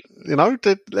 as we...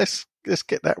 Let's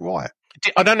get that right.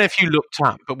 I don't know if you looked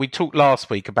up, but we talked last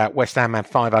week about West Ham had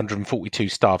 542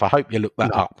 staff. I hope you looked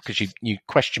that up because you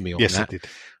questioned me on that. Yes, I did.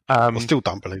 I still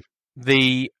don't believe.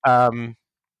 The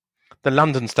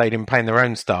London Stadium paying their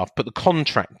own staff, but the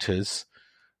contractors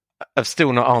have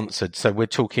still not answered. So we're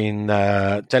talking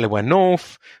Delaware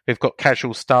North. We've got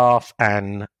casual staff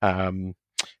and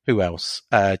who else?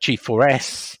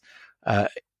 G4S,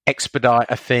 Expedite,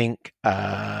 I think,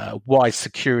 Wise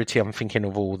Security. I'm thinking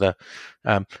of all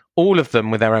of them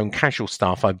with their own casual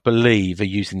staff, I believe, are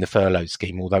using the furlough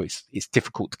scheme, although it's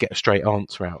difficult to get a straight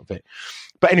answer out of it.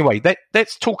 But anyway,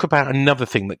 let's talk about another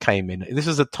thing that came in. This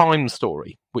is a Time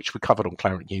story, which we covered on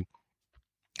Claret New.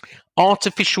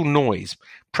 Artificial noise.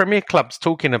 Premier clubs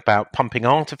talking about pumping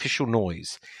artificial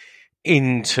noise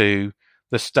into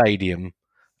the stadium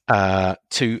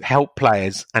to help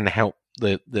players and help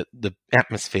the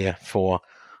atmosphere for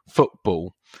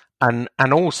football, and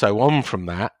also on from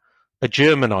that, a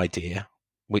German idea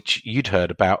which you'd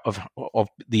heard about of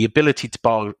the ability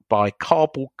to buy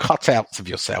cardboard cutouts of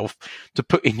yourself to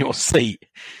put in your seat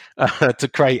to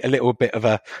create a little bit of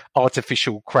a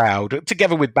artificial crowd,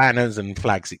 together with banners and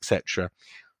flags, etc.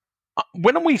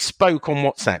 When we spoke on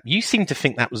WhatsApp, you seemed to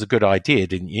think that was a good idea,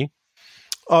 didn't you?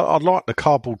 I like the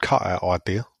cardboard cutout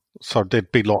idea. So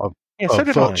there'd be like a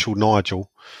virtual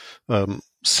Nigel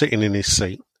sitting in his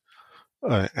seat,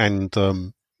 and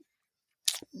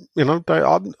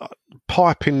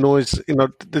piping noise.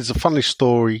 There's a funny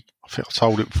story. I think I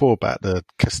told it before about the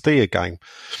Castilla game.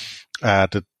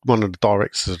 One of the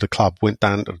directors of the club went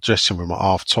down to the dressing room at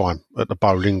half time at the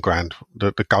Bowling Ground,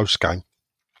 the Ghost game,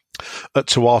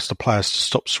 to ask the players to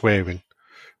stop swearing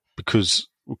because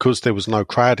there was no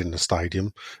crowd in the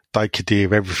stadium. They could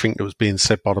hear everything that was being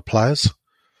said by the players.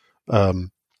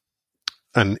 And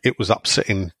it was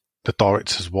upsetting the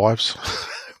directors' wives,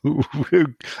 who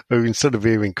instead of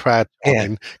hearing crowd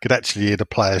chanting, could actually hear the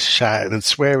players shouting and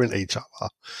swearing at each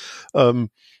other.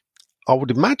 I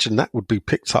would imagine that would be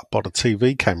picked up by the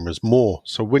TV cameras more.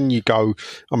 So when you go,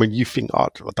 I mean, you think, I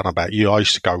don't know about you, I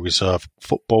used to go reserve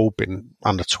football, been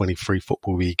under 23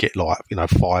 football, where you get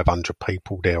 500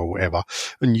 people there or whatever,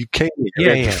 and you can hear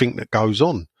everything that goes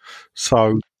on.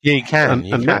 So yeah, you can.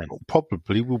 And that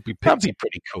probably will be picked up. That'd be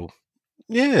pretty cool.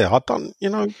 Yeah, I don't,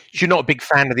 You're not a big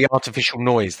fan of the artificial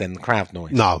noise then, the crowd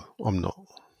noise? No, I'm not.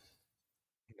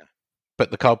 but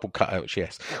the cardboard cutouts,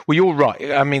 yes. Well, you're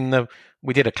right. I mean,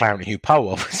 we did a Clarendon Hugh poll,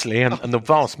 obviously, and the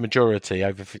vast majority,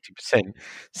 over 50%,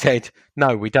 said,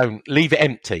 no, we don't. Leave it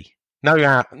empty. No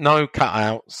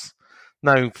cutouts,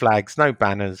 no flags, no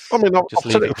banners. I mean, I'll Just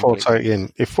tell leave it before I completely. take it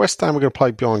in. If West Ham are going to play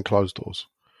behind closed doors,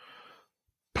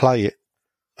 play it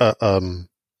at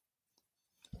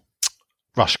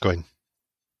Rush Green.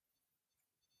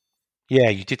 Yeah,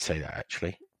 you did say that,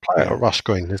 actually. Play it at Rush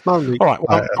Green. There's no need All right, to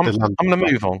play well, it at the London I'm going to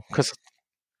Club. move on, because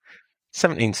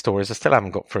 17 stories, I still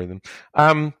haven't got through them.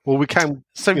 Well, we can,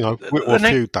 So whittle a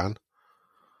few, Dan.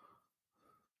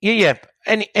 Yeah.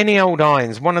 Any old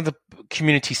irons, one of the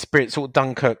community spirits, or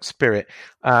Dunkirk spirit.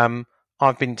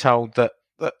 I've been told that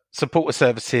supporter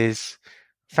services,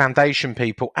 foundation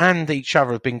people, and each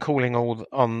other have been calling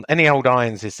on Any Old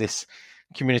Irons is this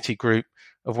community group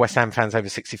of West Ham fans over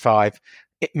 65.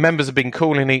 Members have been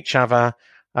calling each other.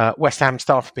 West Ham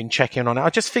staff have been checking on it. I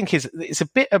just think it's a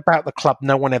bit about the club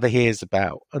no one ever hears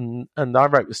about. And I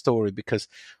wrote the story because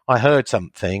I heard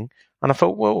something and I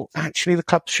thought, well, actually the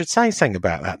club should say something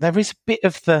about that. There is a bit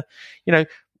of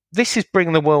this is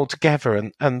bringing the world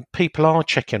together, and people are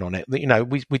checking on it.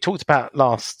 We talked about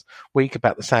last week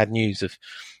about the sad news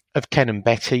of Ken and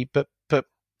Betty, but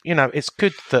it's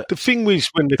good that the thing is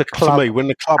when the club, for me, when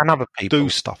the club and other people do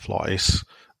stuff like this,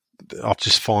 I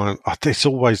just find there's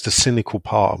always the cynical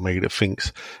part of me that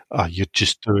thinks you're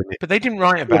just doing it. But they didn't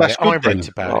write about it. I wrote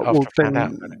about it after I found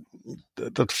out about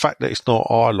it. The fact that it's not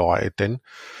highlighted, then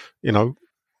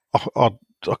I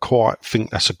quite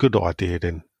think that's a good idea.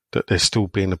 Then that they're still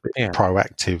being a bit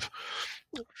proactive.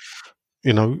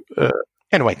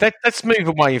 Anyway, let's move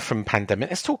away from pandemic.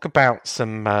 Let's talk about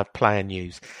some player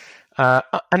news.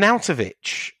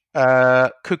 Arnautovic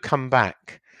could come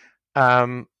back.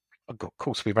 Of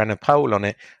course, we ran a poll on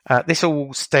it. This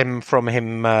all stemmed from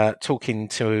him talking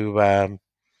to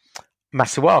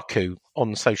Masuaku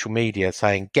on social media,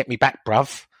 saying, "Get me back,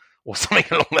 bruv," or something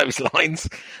along those lines.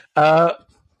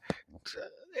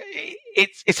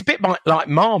 It's a bit like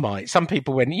Marmite. Some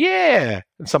people went, yeah,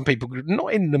 and some people,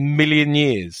 not in the million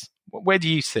years. Where do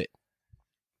you sit?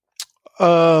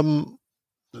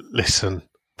 Listen,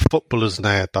 footballers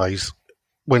nowadays,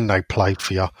 when they play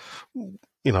for you,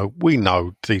 we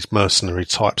know these mercenary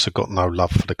types have got no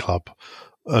love for the club.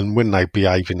 And when they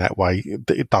behave in that way,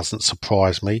 it doesn't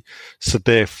surprise me. So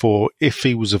therefore, if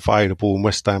he was available and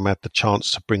West Ham had the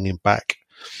chance to bring him back,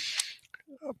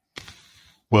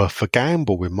 worth a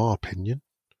gamble, in my opinion.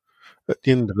 At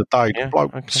the end of the day, the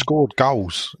bloke scored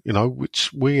goals,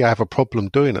 which we have a problem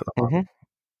doing at the moment.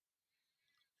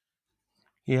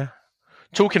 Yeah.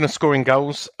 Talking of scoring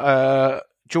goals,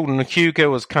 Jordan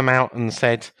Hugill has come out and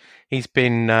said he's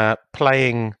been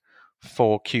playing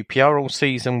for QPR all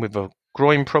season with a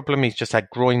groin problem. He's just had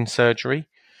groin surgery.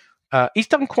 He's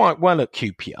done quite well at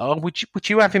QPR. Would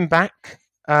you have him back?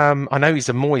 I know he's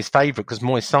a Moyes favourite because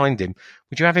Moyes signed him.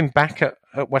 Would you have him back at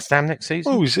West Ham next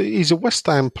season? Oh, he's a West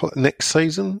Ham next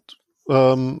season.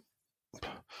 If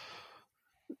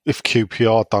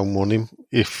QPR don't want him,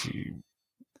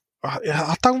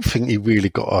 I don't think he really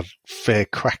got a fair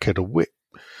crack at a whip.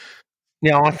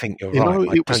 Yeah, I think you're right.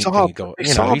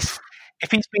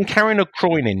 If he's been carrying a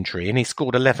groin injury and he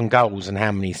scored 11 goals and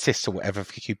how many assists or whatever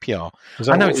for QPR,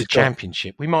 I know it's a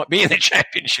championship. We might be in the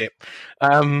championship.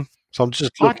 So I'm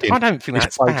just looking. I don't think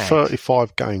that's played bad.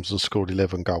 35 games and scored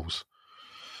 11 goals.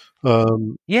 With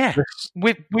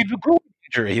a groin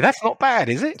injury, that's not bad,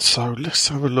 is it? So let's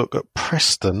have a look at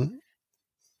Preston.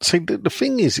 See, the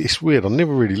thing is, it's weird. I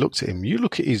never really looked at him. You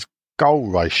look at his goal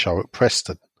ratio at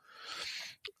Preston.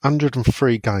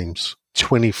 103 games,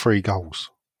 23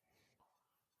 goals.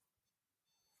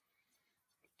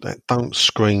 That don't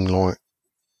scream like,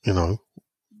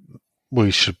 we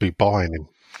should be buying him.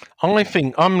 I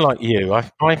think, I'm like you,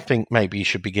 I think maybe he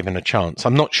should be given a chance.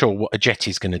 I'm not sure what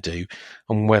Ajeti's going to do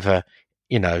and whether,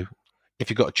 if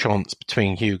you've got a chance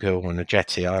between Hugo and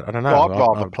Ajeti, I don't know. Well, I'd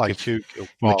rather play Hugo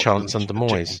him a chance under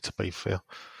Moyes. To be fair.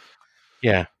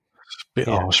 Yeah. It's a bit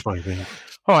harsh, maybe.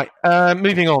 All right,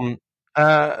 moving on.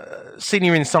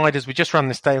 Senior insiders, we just run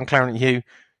this day on Clarendon Hugh.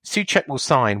 Souček will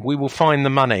sign. We will find the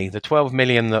money, the 12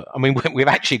 million. We've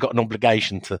actually got an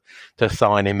obligation to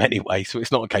sign him anyway, so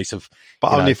it's not a case of.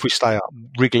 But only if we stay up,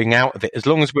 wriggling out of it. As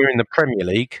long as we're in the Premier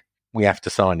League, we have to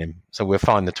sign him. So we'll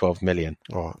find the 12 million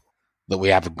that we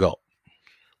haven't got.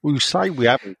 We say we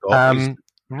haven't got.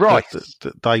 Right.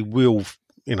 That they will,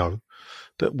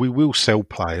 that we will sell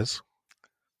players.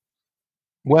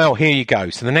 Well, here you go.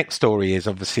 So the next story is,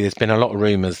 obviously, there's been a lot of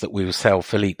rumours that we will sell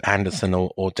Felipe Anderson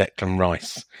or Declan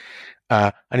Rice.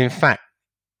 And in fact,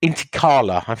 Indy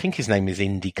Carla, I think his name is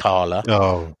Indy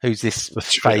Carla, who's this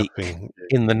fake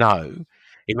in the know,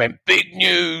 He went, big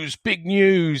news, big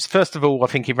news. First of all, I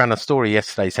think he ran a story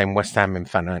yesterday saying West Ham in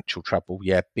financial trouble.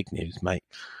 Yeah, big news, mate.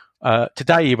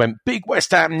 Today he went, big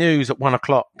West Ham news at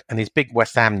 1:00. And his big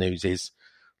West Ham news is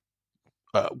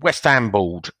West Ham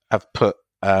board have put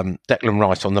Declan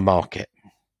Rice on the market.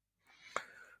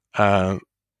 Our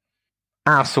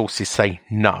sources say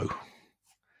no.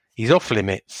 He's off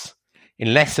limits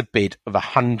unless a bid of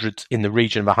in the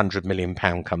region of £100 million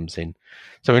comes in.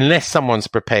 So unless someone's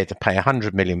prepared to pay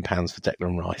 £100 million for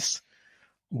Declan Rice,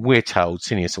 we're told,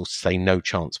 senior sources say no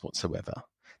chance whatsoever.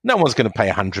 No one's going to pay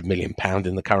 £100 million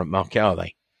in the current market, are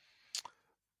they?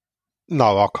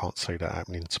 No, I can't see that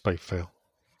happening, to be fair.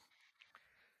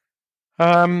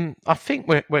 I think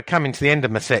we're coming to the end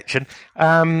of my section.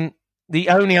 The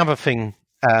only other thing,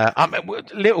 a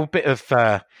little bit of,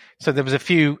 so there was a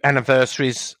few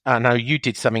anniversaries. I know you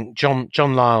did something. John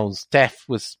Lyall's death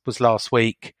was last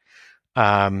week.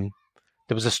 There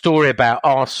was a story about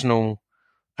Arsenal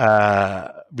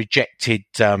rejected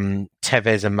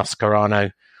Tevez and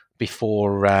Mascherano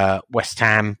before West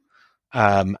Ham,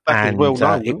 and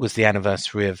it was the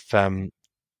anniversary of.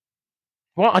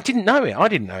 Well, I didn't know it. I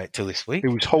didn't know it till this week. It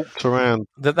was hawked around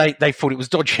that they thought it was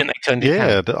dodgy and they turned it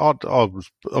down. Yeah,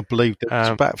 I believe it was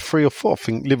about 3 or 4. I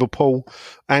think Liverpool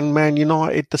and Man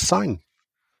United the same.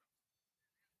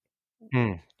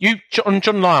 John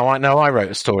Lyall. I know I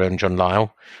wrote a story on John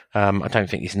Lyall. I don't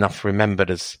think he's enough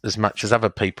remembered as much as other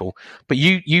people. But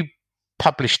you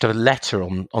published a letter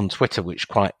on Twitter which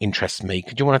quite interests me.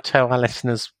 Could you want to tell our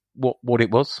listeners what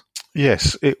it was?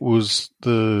 Yes, it was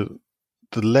the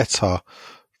letter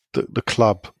that the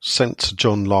club sent to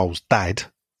John Lyall's dad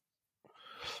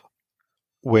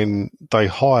when they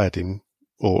hired him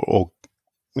or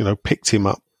picked him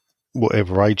up,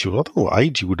 whatever age he was. I don't know what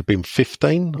age he would have been,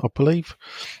 15, I believe,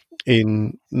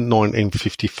 in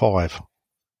 1955.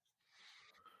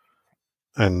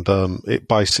 And it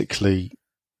basically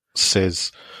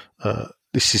says,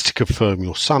 this is to confirm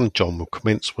your son, John, will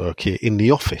commence work here in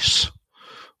the office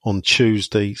on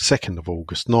Tuesday, 2nd of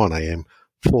August, 9 a.m,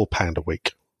 £4 a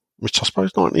week, which I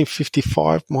suppose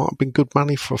 1955 might have been good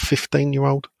money for a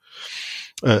 15-year-old.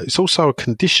 It's also a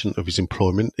condition of his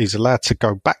employment. He's allowed to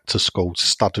go back to school to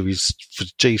study his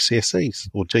GCSEs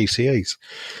or GCEs.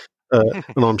 And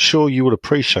I'm sure you would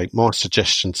appreciate my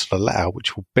suggestion to the letter,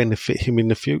 which will benefit him in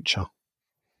the future.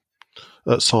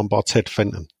 Signed by Ted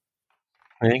Fenton.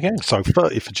 There you go. So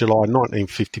 30th of July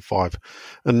 1955.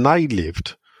 And they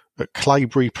lived at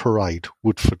Claybury Parade,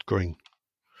 Woodford Green,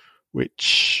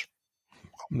 which...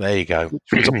 There you go.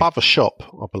 Which was above a shop,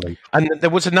 I believe. And there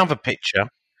was another picture.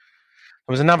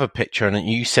 And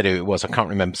you said who it was. I can't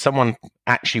remember. Someone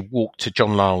actually walked to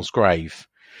John Lyall's grave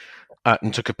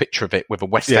and took a picture of it with a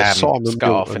West Ham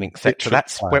scarf and etc.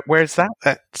 That's where is that?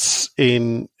 It's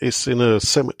in a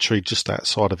cemetery just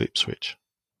outside of Ipswich.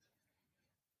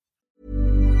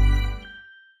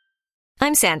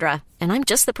 I'm Sandra, and I'm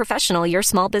just the professional your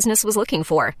small business was looking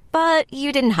for. But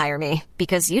you didn't hire me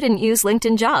because you didn't use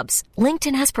LinkedIn Jobs.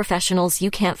 LinkedIn has professionals you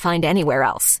can't find anywhere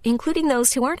else, including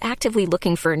those who aren't actively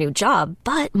looking for a new job,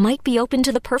 but might be open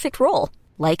to the perfect role,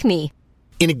 like me.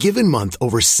 In a given month,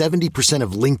 over 70%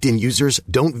 of LinkedIn users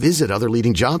don't visit other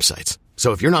leading job sites.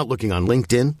 So if you're not looking on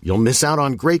LinkedIn, you'll miss out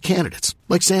on great candidates,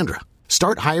 like Sandra.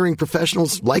 Start hiring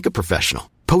professionals like a professional.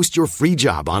 Post your free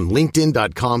job on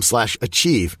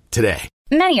linkedin.com/achieve today.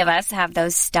 Many of us have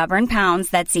those stubborn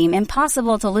pounds that seem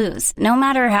impossible to lose, no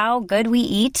matter how good we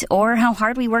eat or how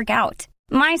hard we work out.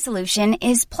 My solution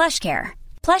is PlushCare.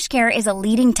 PlushCare is a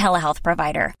leading telehealth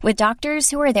provider with doctors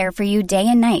who are there for you day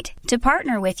and night to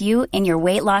partner with you in your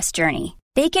weight loss journey.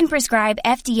 They can prescribe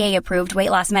FDA-approved weight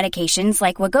loss medications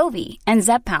like Wegovy and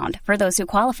Zepbound for those who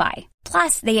qualify.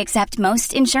 Plus, they accept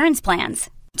most insurance plans.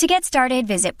 To get started,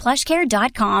 visit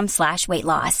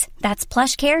plushcare.com/weightloss. That's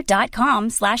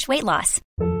plushcare.com/weightloss.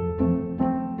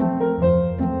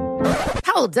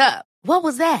 Hold up. What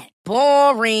was that?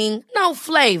 Boring. No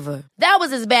flavor. That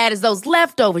was as bad as those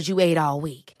leftovers you ate all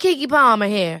week. Keke Palmer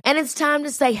here. And it's time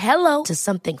to say hello to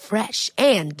something fresh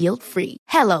and guilt-free.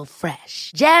 Hello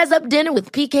Fresh. Jazz up dinner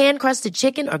with pecan-crusted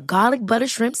chicken or garlic butter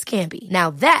shrimp scampi. Now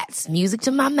that's music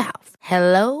to my mouth.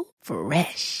 Hello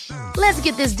Fresh. Let's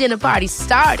get this dinner party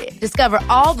started. Discover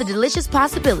all the delicious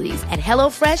possibilities at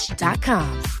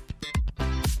HelloFresh.com.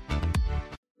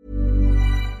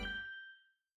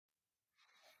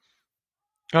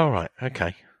 All right.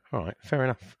 Okay. All right. Fair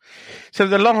enough. So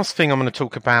the last thing I'm going to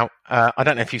talk about, I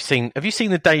don't know if have you seen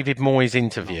the David Moyes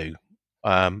interview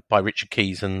by Richard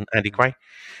Keys and Andy Gray?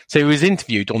 So he was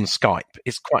interviewed on Skype.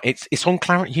 It's on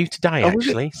Claret U today,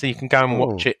 actually. So you can go and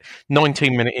watch it.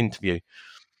 19-minute interview.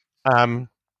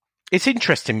 It's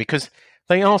interesting because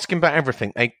They ask him about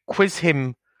everything. They quiz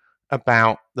him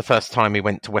about the first time he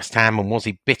went to West Ham and was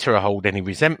he bitter or hold any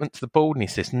resentment to the board? And he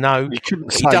says no. He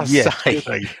couldn't He say does yes, say, did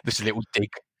he? this is a little dig.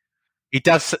 He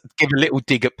does give a little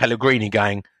dig at Pellegrini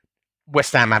going,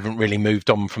 West Ham haven't really moved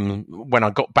on from when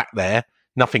I got back there.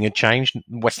 Nothing had changed.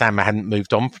 West Ham hadn't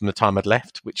moved on from the time I'd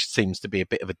left, which seems to be a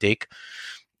bit of a dig.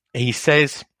 He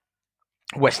says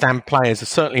West Ham players are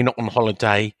certainly not on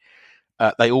holiday.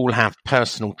 They all have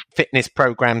personal fitness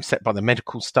programs set by the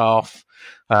medical staff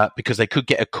because they could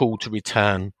get a call to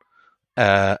return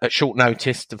at short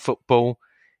notice to football.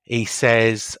 He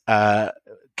says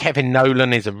Kevin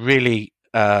Nolan is a really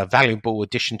valuable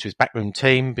addition to his backroom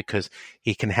team because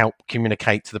he can help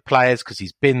communicate to the players because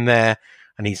he's been there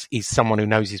and he's someone who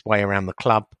knows his way around the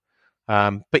club.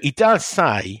 But he does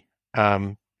say,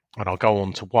 and I'll go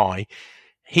on to why,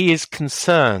 he is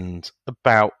concerned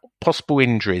about possible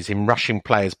injuries in rushing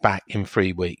players back in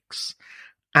 3 weeks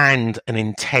and an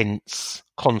intense,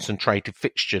 concentrated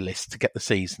fixture list to get the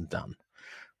season done.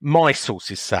 My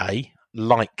sources say,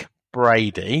 like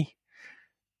Brady,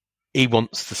 he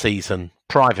wants the season,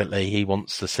 privately, he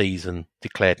wants the season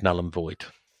declared null and void.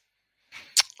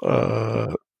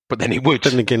 But then he would.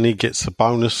 Then again, he gets a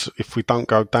bonus if we don't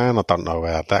go down. I don't know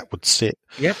how that would sit.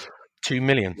 Yep. 2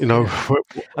 million. You know,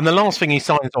 and the last thing he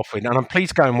signs off with, and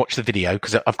please go and watch the video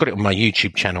because I've got it on my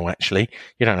YouTube channel. Actually,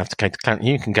 you don't have to go to Clanton.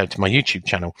 You can go to my YouTube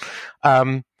channel.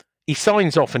 He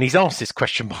signs off, and he's asked this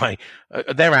question by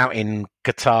they're out in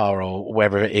Qatar or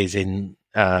wherever it is in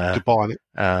Dubai,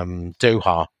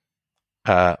 Doha.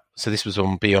 So this was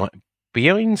on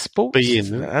Bein Sports.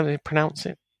 Bein, how do you pronounce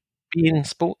it? Bein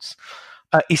Sports.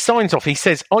 He signs off. He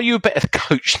says, "Are you a better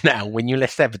coach now when you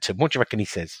left Everton?" What do you reckon he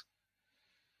says?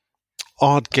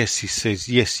 I'd guess he says,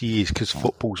 yes, he is, because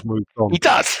football's moved on. He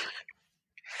does.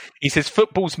 He says,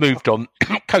 football's moved on,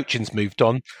 coaching's moved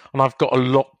on, and I've got a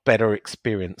lot better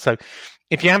experience. So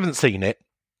if you haven't seen it,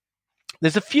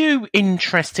 there's a few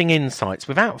interesting insights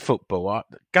without football.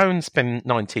 Go and spend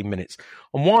 19 minutes.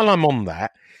 And while I'm on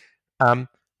that,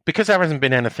 because there hasn't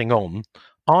been anything on,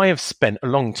 I have spent a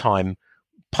long time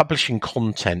publishing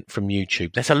content from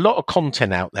YouTube. There's a lot of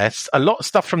content out there, a lot of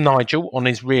stuff from Nigel on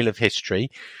his Reel of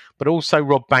History, but also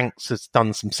Rob Banks has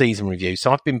done some season reviews.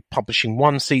 So I've been publishing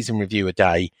one season review a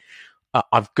day.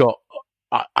 I've got,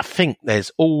 I think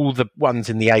there's all the ones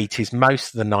in the 80s,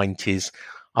 most of the 90s.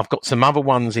 I've got some other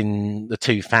ones in the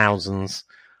 2000s.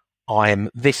 I am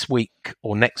this week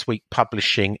or next week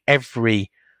publishing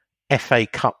every FA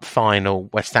Cup final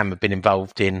West Ham have been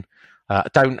involved in. I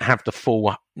don't have the full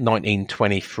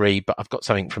 1923, but I've got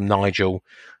something from Nigel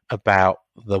about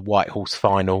the White Horse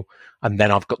final. And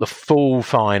then I've got the full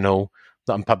final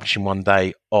that I'm publishing one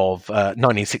day of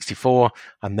 1964,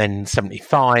 and then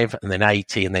 75, and then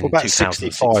 80, and then 2006,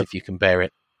 65? If you can bear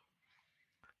it.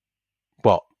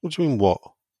 What? What do you mean, what?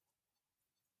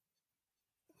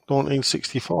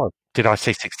 1965. Did I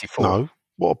say 64? No.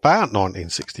 What about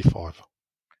 1965?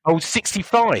 Oh,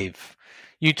 65.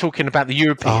 You talking about the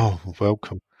European? Oh,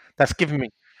 welcome. That's giving me.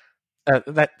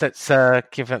 That's a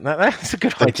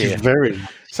good Thank idea. You very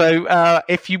much. So,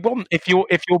 if you're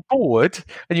bored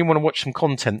and you want to watch some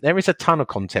content, there is a ton of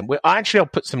content. I'll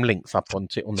put some links up on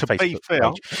the to Facebook be fair,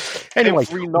 page. Anyway,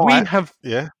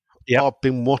 I've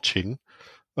been watching.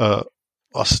 I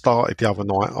started the other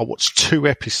night. I watched 2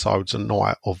 episodes a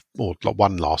night or like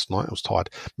one last night. I was tired.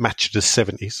 Match of the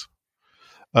 70s.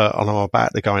 And I'm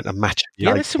about to go into Match of the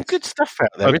 80s. There's some good stuff out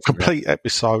there. Complete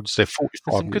episodes. They're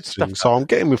 45 minutes good stuff. So I'm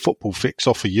getting my football fix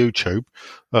off of YouTube,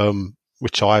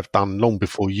 which I've done long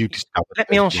before you discovered.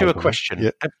 Let me ask you a question.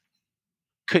 Yeah.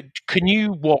 Can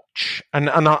you watch, and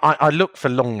I look for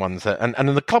long ones, and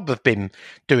the club have been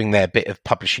doing their bit of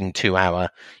publishing 2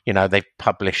 hour, they've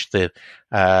published the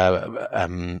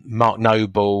Mark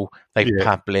Noble, they've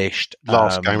published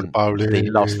Last Game of Bowling.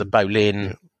 The Last of the Bowling.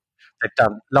 Yeah. They've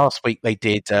done, last week they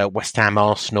did West Ham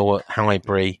Arsenal at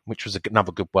Highbury, which was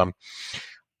another good one.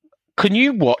 Can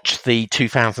you watch the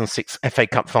 2006 FA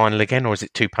Cup final again, or is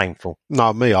it too painful? No,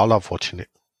 I love watching it.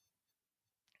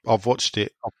 I've watched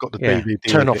it. I've got the DVD.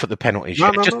 Turn off at the penalties.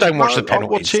 Don't watch the penalties. I'll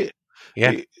watch it.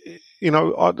 Yeah.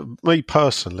 Me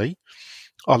personally,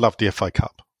 I love the FA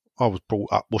Cup. I was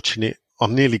brought up watching it. I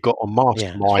nearly got on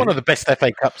Mastermind. It's one of the best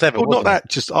FA Cups ever. Well, not that.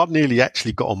 Just I nearly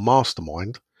actually got on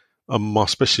Mastermind. And my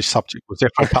specialist subject was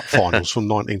FA Cup finals from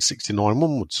 1969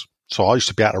 onwards. So I used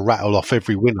to be able to rattle off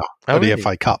every winner of the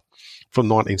FA Cup from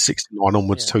 1969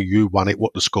 onwards till you won it,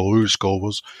 what the score, who the score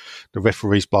was, the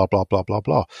referees, blah, blah, blah, blah,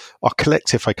 blah. I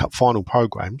collect FA Cup final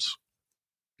programmes.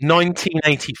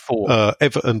 1984.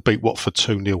 Everton beat Watford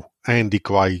 2-0. Andy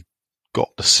Gray got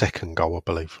the second goal, I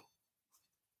believe.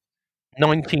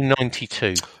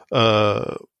 1992.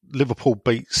 Liverpool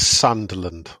beat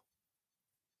Sunderland.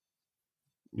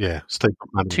 Yeah, Steve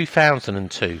McManaman.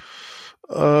 2002.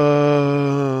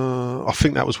 I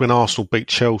think that was when Arsenal beat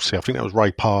Chelsea. I think that was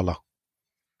Ray Parlour.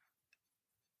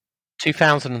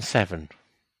 2007.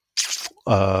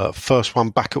 First one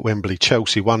back at Wembley.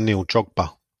 Chelsea 1-0,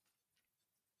 Drogba.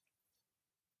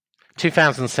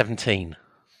 2017.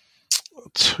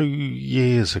 2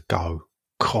 years ago.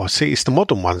 God, see, it's the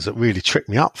modern ones that really trick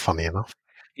me up, funny enough.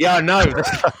 Yeah, I know.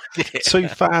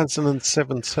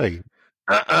 2017.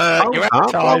 You're out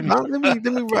of time. Let me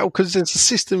rattle, because there's a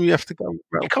system you have to go.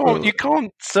 You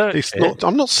can't search it's it. Not.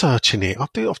 I'm not searching it. I'll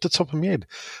do it off the top of my head.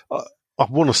 I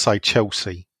want to say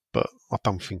Chelsea, but I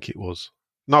don't think it was.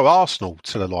 No, Arsenal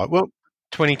to the light. Well,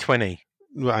 2020.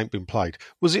 It ain't been played.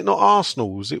 Was it not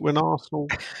Arsenal? Was it when Arsenal?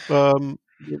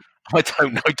 I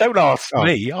don't know. Don't ask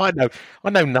me. I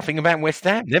know nothing about West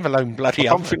Ham. Never alone bloody.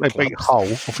 I don't think they beat Hull.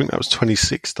 I think that was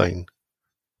 2016,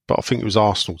 but I think it was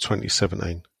Arsenal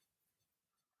 2017.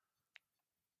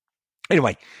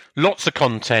 Anyway, lots of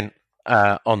content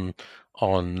on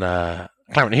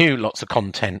Clarence Hugh, lots of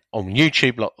content on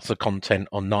YouTube, lots of content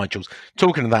on Nigel's.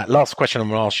 Talking of that, last question I'm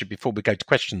going to ask you before we go to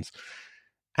questions.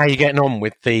 How are you getting on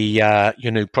with the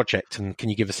your new project, and can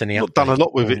you give us any update? I've done a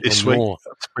lot with it this week. To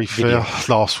be fair,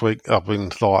 last week I've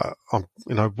been I'm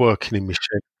working in my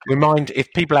shed. Remind,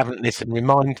 if people haven't listened,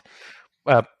 remind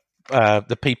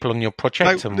the people on your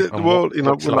project.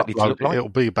 It'll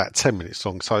be about 10 minutes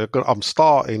long. So I'm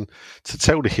starting to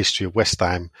tell the history of West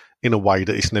Ham in a way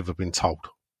that it's never been told.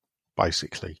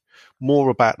 Basically, more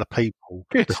about the people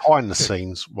behind the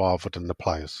scenes rather than the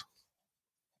players.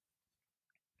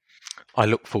 I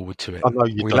look forward to it. I know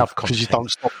you love content. Because you don't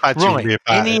stop badgering me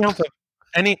about any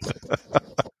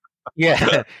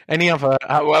other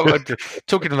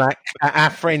talking about our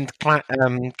friend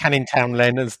Canning Town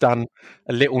Len has done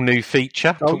a little new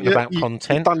feature talking about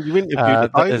content. You've done your interview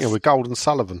today with Golden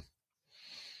Sullivan.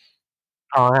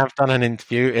 I have done an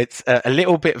interview. It's a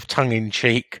little bit of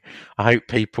tongue-in-cheek. I hope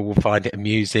people will find it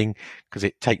amusing because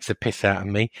it takes the piss out of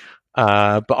me.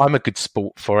 But I'm a good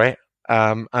sport for it,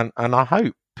 and I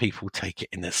hope people take it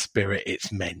in the spirit it's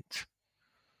meant.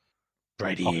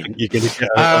 Brady, I think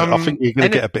you're going to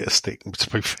get a bit of stick, to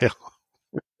be fair.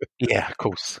 Yeah, of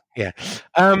course. Yeah.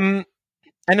 Any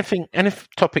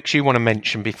topics you want to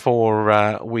mention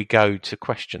before we go to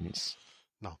questions?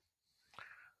 No.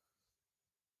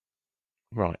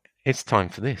 Right. It's time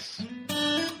for this.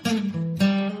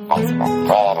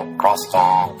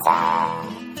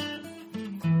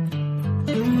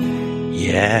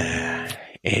 Yeah.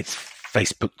 It's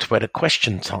Facebook Twitter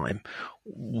question time,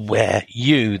 where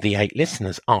you, the 8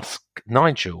 listeners, ask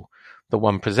Nigel, the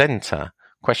one presenter,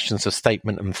 questions of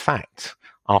statement and fact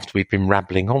after we've been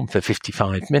rabbling on for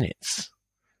 55 minutes.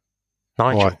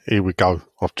 Nigel. Right, here we go.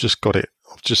 I've just got it.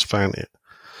 I've just found it.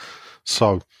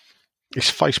 So, it's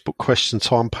Facebook question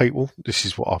time, people. This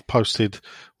is what I've posted.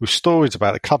 With stories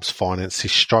about the club's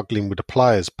finances struggling with the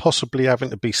players possibly having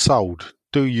to be sold.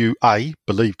 Do you, A,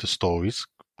 believe the stories?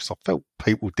 Because I felt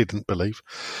people didn't believe.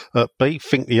 B,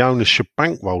 think the owners should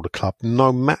bankroll the club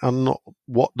no matter not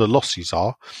what the losses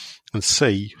are. And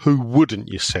C, who wouldn't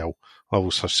you sell? I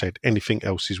also said anything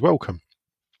else is welcome.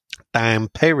 Dan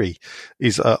Perry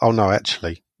is,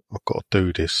 actually, I've got to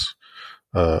do this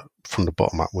from the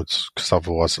bottom upwards, because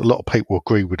otherwise a lot of people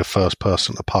agree with the first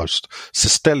person to post. So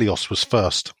Stelios was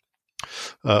first.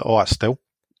 All right, Stel.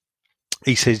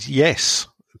 He says yes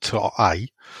to A.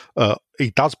 He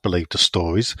does believe the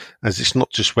stories, as it's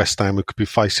not just West Ham who could be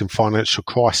facing financial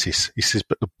crisis. He says,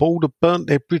 but the board have burnt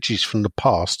their bridges from the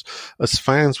past, as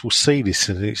fans will see this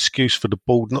as an excuse for the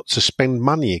board not to spend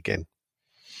money again.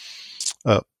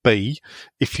 B,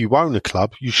 if you own a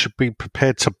club, you should be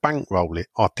prepared to bankroll it.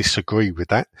 I disagree with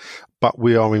that, but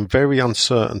we are in very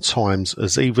uncertain times,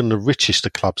 as even the richest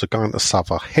of clubs are going to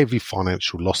suffer heavy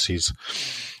financial losses.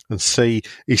 And C,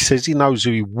 he says he knows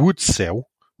who he would sell,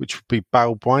 which would be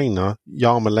Balbuena,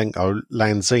 Yarmolenko,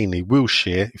 Lanzini,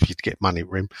 Wilshere, if you'd get money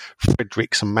for him,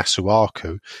 Fredericks and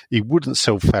Masuaku. He wouldn't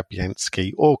sell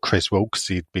Fabianski or Creswell because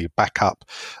he'd be a backup.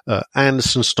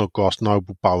 Anderson, Snodgrass,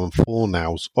 Noble, Bowen,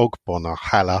 Fornals, Ogbonna,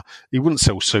 Haller. He wouldn't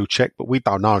sell Souček, but we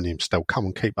don't own him still. Come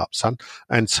and keep up, son.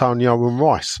 Antonio and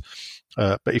Rice.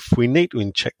 But if we need to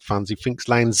inject funds, he thinks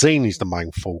Lanzini's the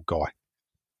main fall guy.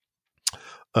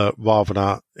 Rather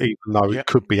than, even though it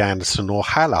could be Anderson or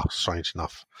Haller, strange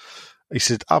enough. He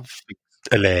said, have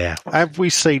we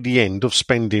seen the end of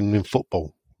spending in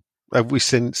football? Have we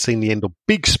seen the end of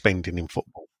big spending in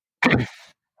football?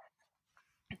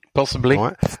 Possibly.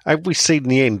 Right. Have we seen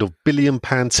the end of £1 billion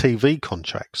TV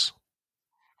contracts?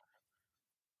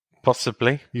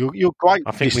 Possibly. You're great.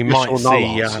 I think yes, we yes might or no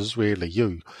see. answers, really.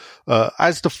 You,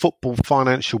 as the football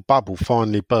financial bubble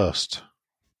finally burst,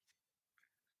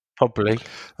 Probably.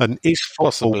 and is football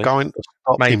Possibly. going to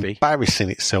stop Maybe. embarrassing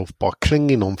itself by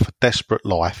clinging on for desperate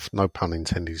life? No pun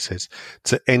intended. He says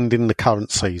to ending the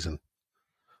current season.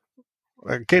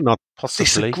 Again, I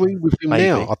Possibly. disagree with him Maybe.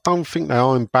 now. I don't think they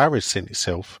are embarrassing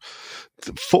itself.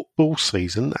 The football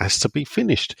season has to be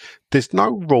finished. There's no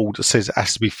rule that says it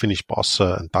has to be finished by a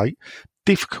certain date.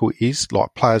 Difficulties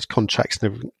like players' contracts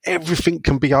and everything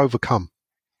can be overcome.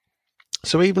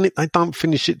 So even if they don't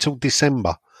finish it till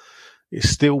December, it'll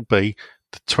still be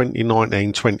the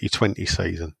 2019-2020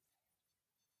 season.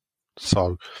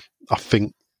 So I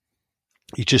think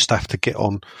you just have to get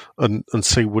on and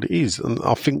see what it is. And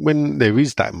I think when there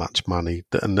is that much money,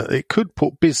 and it could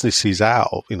put businesses out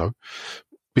of,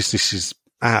 businesses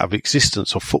out of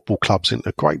existence, or football clubs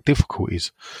into great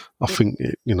difficulties. I think,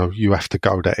 you have to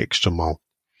go that extra mile.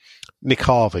 Nick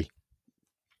Harvey.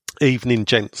 Evening,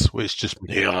 gents. Well, it's just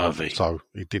Nick Harvey. So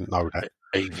he didn't know that.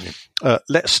 Evening.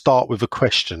 Let's start with a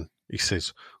question. He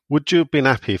says, would you have been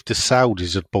happy if the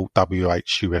Saudis had bought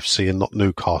WHUFC and not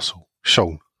Newcastle?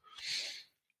 Sean?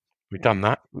 We've done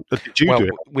that. Did you do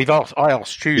it? I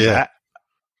asked you that.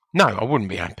 No, I wouldn't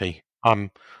be happy. I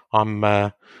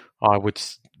would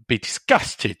be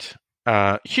disgusted.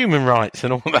 Human rights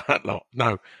and all that lot.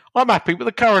 No, I'm happy with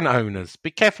the current owners.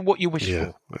 Be careful what you wish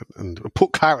for. And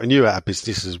put Carrot and you out of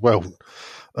business as well,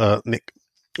 Nick.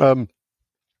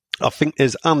 I think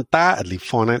there's undoubtedly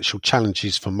financial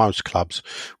challenges for most clubs,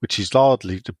 which is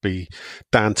largely to be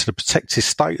down to the protected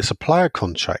status of player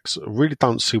contracts. I really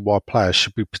don't see why players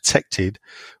should be protected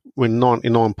when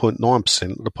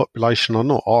 99.9% of the population are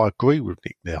not. I agree with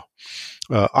Nick now.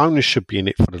 Owners should be in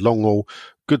it for the long haul,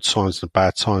 good times and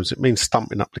bad times. It means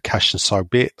stumping up the cash, and so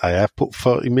be it. They have put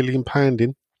 £30 million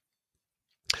in.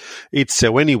 He'd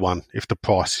sell anyone if the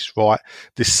price is right.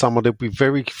 This summer there'll be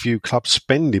very few clubs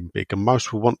spending big, and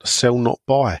most will want to sell, not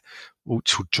buy,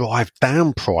 which will drive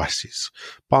down prices.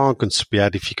 Bargains to be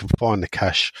had if you can find the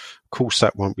cash. Of course,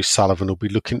 that won't be Sullivan. He'll be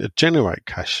looking to generate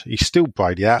cash. He's still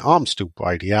Brady out. I'm still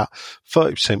Brady out.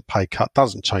 30% pay cut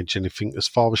doesn't change anything as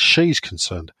far as she's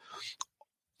concerned.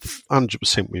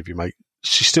 100% with you, mate.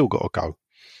 She's still got to go.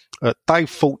 Dave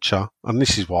Fulcher, and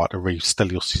this is why the Reeve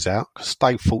Stelios is out, because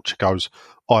Dave Fulcher goes,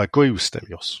 I agree with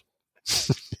Stelios.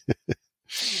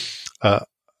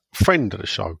 Friend of the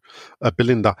show,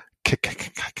 Belinda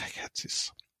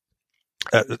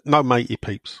no matey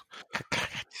peeps.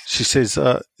 She says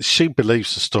she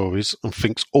believes the stories and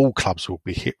thinks all clubs will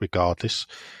be hit regardless.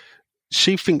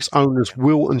 She thinks owners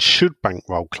will and should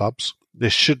bankroll clubs. There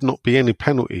should not be any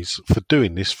penalties for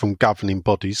doing this from governing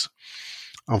bodies.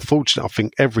 Unfortunately, I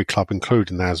think every club,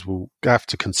 including ours, will have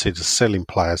to consider selling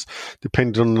players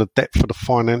depending on the depth of the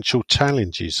financial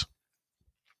challenges.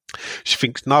 She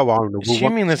thinks no owner will...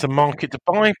 Assuming there's a market to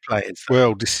buy players.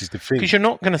 Well, this is the thing. Because you're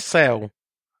not going to sell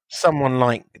someone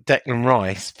like Declan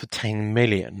Rice for 10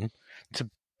 million to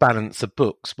balance the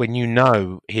books when you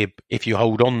know if you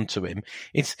hold on to him.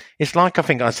 It's like, I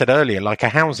think I said earlier, like a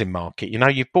housing market.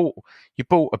 You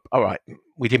bought all right,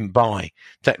 we didn't buy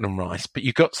Declan Rice, but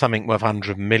you got something worth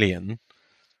 100 million,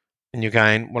 and you're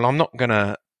going, well, I'm not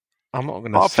gonna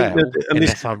sell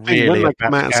unless I really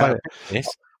about to go this.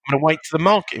 I'm going to wait till the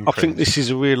market improves. I think this is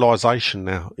a realisation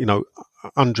now.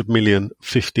 100 million,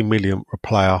 50 million for a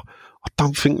player. I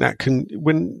don't think that can.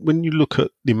 When you look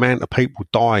at the amount of people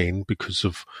dying because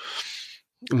of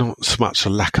not so much a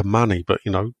lack of money, but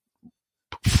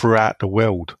throughout the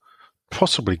world,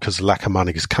 possibly because of lack of money,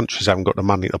 because countries haven't got the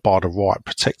money to buy the right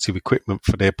protective equipment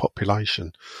for their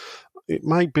population. It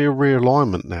may be a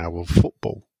realignment now of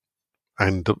football,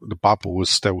 and the bubble,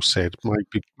 as Stel said,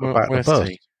 maybe about the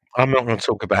burst. I'm not going to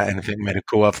talk about anything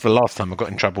medical. After the last time I got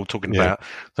in trouble talking about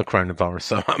the coronavirus,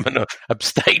 so I'm going to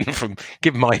abstain from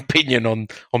giving my opinion on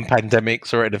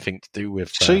pandemics or anything to do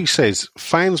with that. She says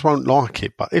fans won't like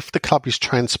it, but if the club is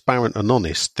transparent and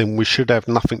honest, then we should have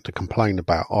nothing to complain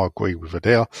about. I agree with her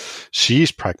there. She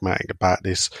is pragmatic about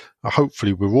this.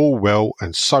 Hopefully we're all well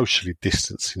and socially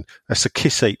distancing. That's a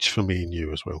kiss each for me and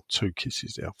you as well. 2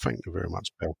 kisses there. Thank you very much,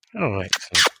 Bill. Oh,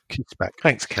 excellent. Kiss back.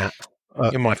 Thanks, Kat.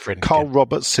 You're my friend. Carl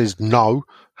Roberts says no.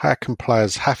 How can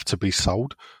players have to be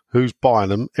sold? Who's buying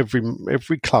them?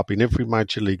 Every club in every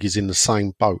major league is in the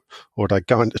same boat, or are they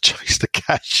going to chase the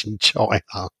cash in China?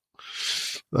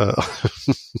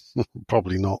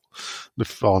 Probably not.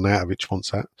 If Arnautovic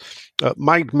wants that.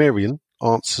 Maid Marian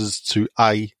answers to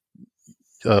A,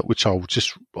 which I'll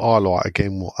just highlight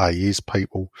again what A is,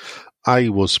 people. A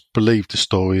was believe the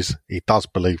stories. He does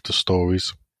believe the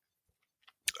stories.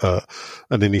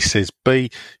 And then he says, B,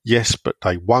 yes, but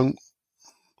they won't.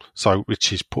 So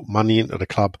Richie's put money into the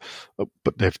club,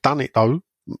 but they've done it though,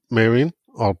 Marion.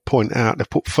 I'll point out they've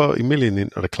put 30 million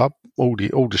into the club, all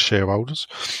the shareholders.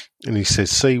 And he says,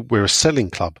 see, we're a selling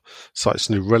club, so it's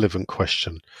an irrelevant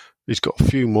question. He's got a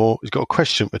few more. He's got a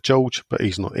question for George, but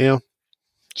he's not here,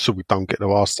 so we don't get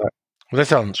to ask that. Well,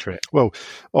 let's answer it. Well,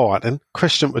 all right then.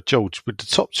 Question for George. With the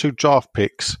top 2 draft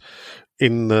picks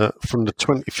from the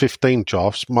 2015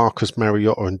 drafts, Marcus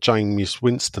Mariota and Jameis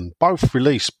Winston, both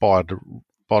released by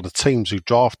the teams who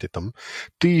drafted them,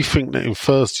 do you think that in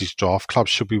Thursday's draft, clubs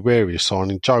should be wary of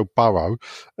signing Joe Burrow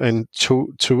and Tagovailoa?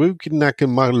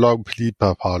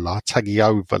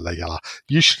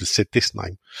 You should have said this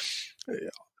name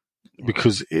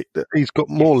because he's got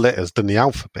more letters than the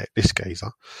alphabet, this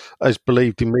geezer, as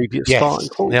believed immediate starting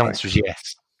quarterback. The answer is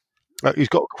yes. He's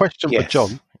got a question for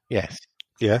John. Yes.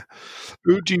 Yeah.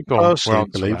 Who do you personally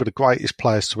believe are the greatest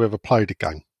players to ever play the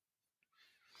game?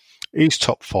 His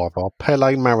top 5 are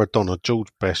Pele, Maradona, George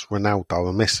Best, Ronaldo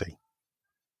and Messi.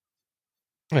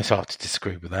 It's hard to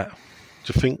disagree with that.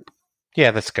 Do you think?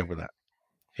 Yeah, let's go with that.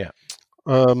 Yeah.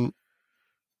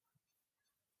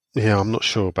 Yeah, I'm not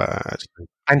sure about that, actually.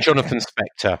 And Jonathan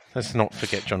Spector. Let's not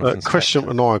forget Jonathan Spector. Question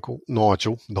for Nigel.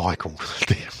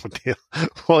 Dear.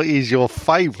 What is your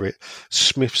favourite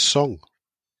Smith song?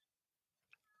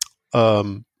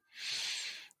 What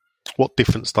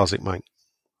difference does it make,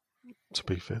 to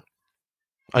be fair?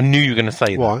 I knew you were going to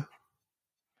say that. Why?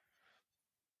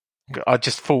 I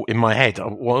just thought in my head,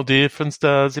 what difference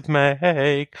does it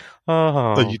make?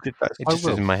 Oh, you did that. It just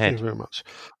is in my head. Thank you very much.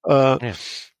 Yeah.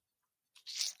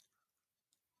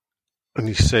 And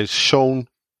he says, Sean,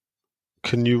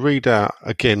 can you read out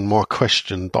again my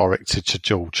question directed to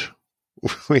George?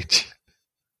 Which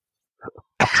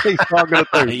I'm going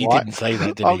to do. He right? didn't say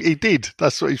that, did he? He did.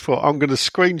 That's what he thought. I'm going to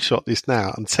screenshot this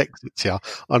now and text it to you.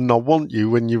 And I want you,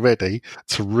 when you're ready,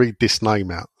 to read this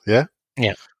name out. Yeah?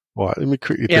 Yeah. Right, let me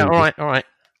quickly do this. All right. Right,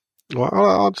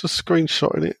 I'm just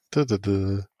screenshotting it.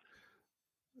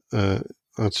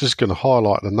 I'm just going to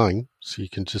highlight the name so you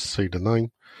can just see the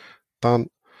name. Done.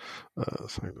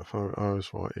 Thank the photos.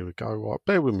 Right, here we go. Right,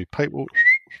 bear with me, people.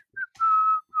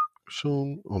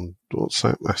 Sean on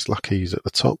WhatsApp. That's lucky he's at the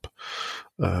top.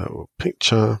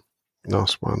 Picture.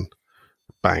 Last one.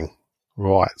 Bang.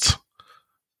 Right.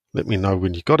 Let me know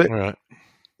when you got it. Right.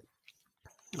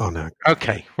 Oh, no.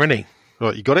 Okay, ready.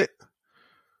 Right, you got it?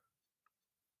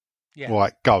 Yeah.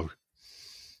 Right, go.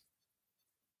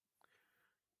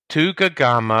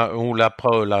 Tugagama Ula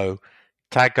Polo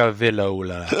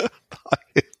Tagovailoa.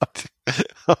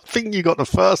 I think you got the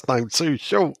first name too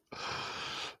short.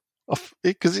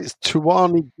 Because it's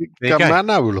Tuani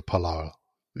Gamanolapalo.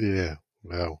 Yeah,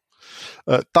 well.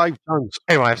 Dave Jones.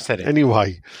 Anyway, I've said it.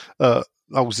 Anyway,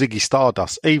 Ziggy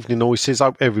Stardust. Evening all. He says,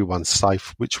 hope everyone's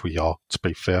safe, which we are, to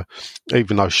be fair.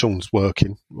 Even though Sean's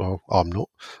working. Well, I'm not.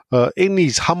 In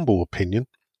his humble opinion,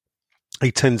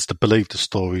 he tends to believe the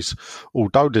stories.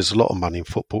 Although there's a lot of money in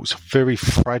football, it's a very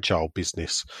fragile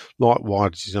business.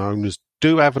 Likewise, his owners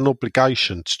do have an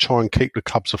obligation to try and keep the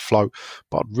clubs afloat,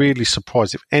 but I'd really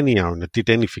surprised if any owner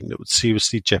did anything that would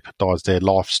seriously jeopardise their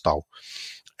lifestyle.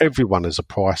 Everyone has a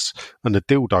price, and the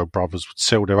Dildo brothers would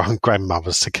sell their own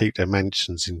grandmothers to keep their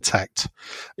mansions intact.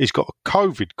 He's got a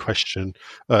COVID question.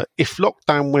 If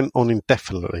lockdown went on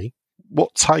indefinitely,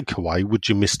 what takeaway would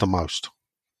you miss the most?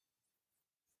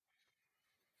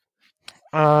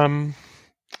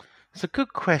 It's a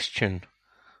good question.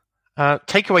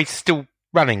 Takeaway's still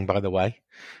running, by the way,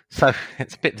 so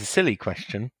it's a bit of a silly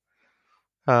question.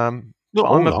 I'm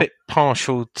a bit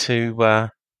partial to.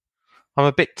 I'm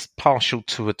a bit partial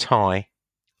to a tie.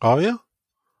 Are you,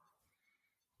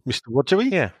 Mr.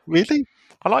 Wadgery? Yeah, really.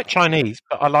 I like Chinese,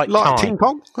 but I like Ting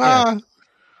Kong. Yeah.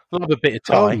 I love a bit of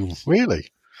tie. Oh, really?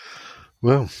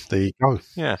 Well, there you go.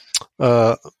 Yeah.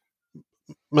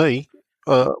 Me.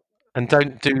 And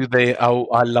don't do the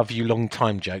I love you long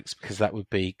time jokes, because that would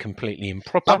be completely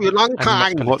improper. Love you long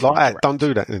time. What, like that? Don't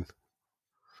do that then.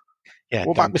 Yeah.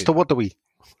 What about Mr. Waddery?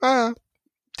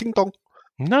 Ting dong.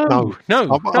 No.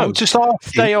 I'm just asking.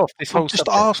 Stay off this whole I'm just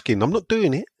subject. asking. I'm not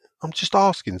doing it. I'm just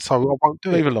asking, so I won't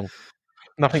do it. Move along.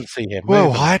 Nothing to see here.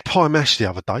 Well, I had pie mash the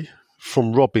other day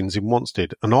from Robbins in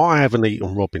Wanstead, and I haven't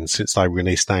eaten Robbins since they were in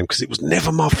East Ham, because it was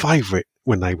never my favourite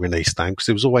when they were in East Ham, because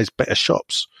there was always better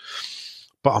shops.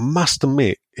 But I must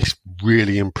admit, it's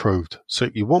really improved. So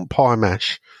if you want pie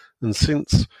mash, and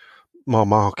since my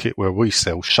market where we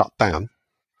sell shut down,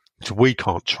 so we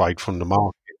can't trade from the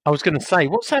market. I was going to say,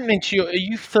 what's happening to you? Are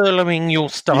you furloughing your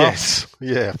staff? Yes,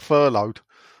 yeah, furloughed.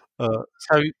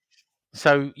 So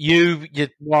So you, your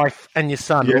wife, and your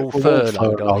son are all we're all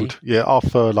furloughed, are you? Yeah, I'm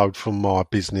furloughed from my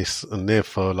business, and they're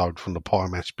furloughed from the pie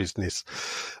mash business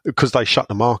because they shut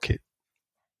the market.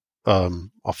 I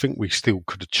think we still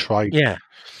could have traded.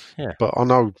 Yeah. But I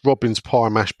know Robin's pie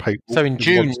mash people. So in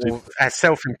June, as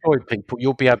self-employed people,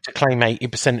 you'll be able to claim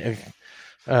 80%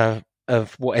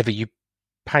 of whatever you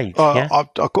paid. Yeah? I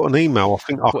got an email. I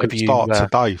think I could start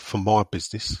today for my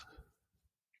business.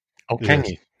 Oh, can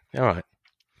you? All right.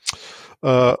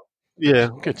 Yeah.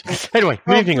 Good. Anyway,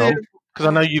 moving on, because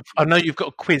I know you've got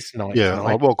a quiz night. Yeah.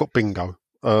 Tonight. I've got bingo.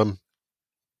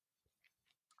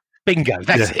 Bingo.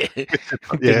 That's it.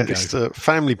 Yeah, it's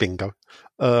family bingo.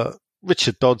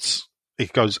 Richard Dodds, he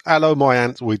goes, hello, my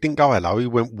handsome. Well, he didn't go hello. He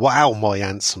went, wow, my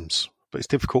handsomes. But it's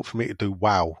difficult for me to do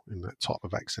wow in that type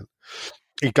of accent.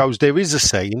 He goes, there is a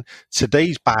saying,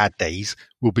 today's bad days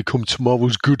will become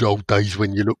tomorrow's good old days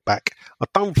when you look back. I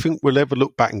don't think we'll ever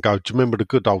look back and go, do you remember the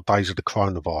good old days of the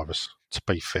coronavirus, to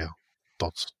be fair,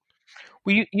 Dodds?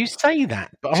 Well, you say that,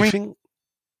 but Do you think?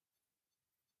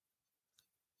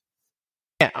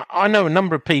 Yeah, I know a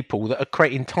number of people that are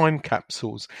creating time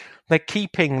capsules. They're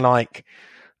keeping like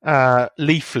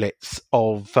leaflets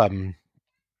of, the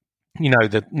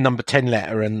number 10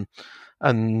 letter and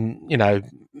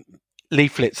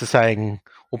leaflets are saying,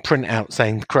 or printouts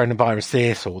saying coronavirus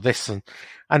this or this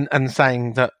and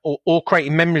saying that, or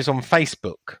creating memories on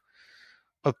Facebook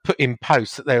of putting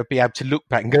posts that they'll be able to look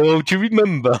back and go, oh, do you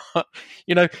remember?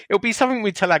 It'll be something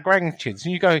we tell our grandkids.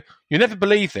 And you go, you never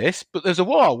believe this, but there's a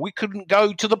while we couldn't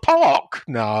go to the park.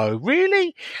 No,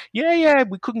 really? Yeah,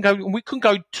 we couldn't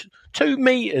go 2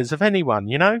 meters of anyone,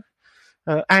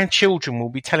 Our children will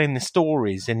be telling the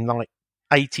stories in like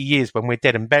 80 years when we're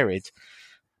dead and buried.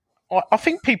 I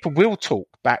think people will talk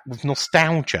back with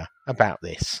nostalgia about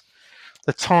this.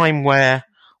 The time where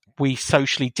we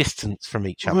socially distance from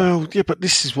each other. Well, yeah, but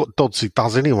this is what Doddsy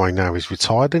does anyway now. He's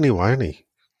retired anyway, isn't he?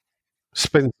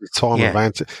 Spends his time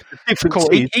around it.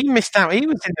 He missed out. He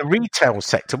was in the retail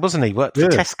sector, wasn't he? Worked for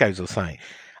Tesco's or something.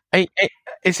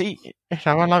 Is he?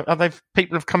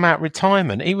 People have come out of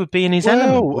retirement. He would be in his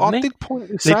element. I did point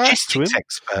this out to him.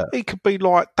 Expert. He could be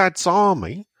like Dad's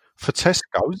Army for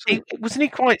Tesco's. Wasn't he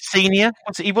quite senior?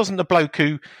 He wasn't the bloke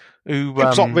who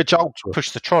was like Reg Ultra,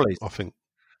 pushed the trolleys. I think.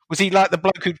 Was he like the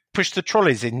bloke who pushed the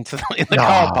trolleys in the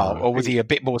car park, or was he a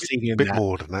bit more senior? A bit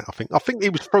more than that, I think. I think he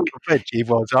was fruit and veg. He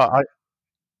was.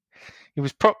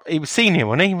 He was senior,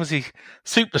 wasn't he? Was he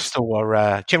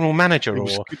superstore general manager, or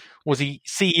was he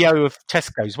CEO of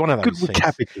Tesco's? One of those. Good with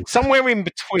cabbages. Somewhere in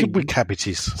between. Good with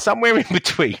cabbages. Somewhere in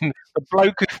between the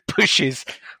bloke who pushes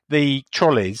the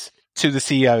trolleys to the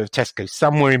CEO of Tesco.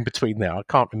 Somewhere in between there. I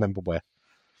can't remember where.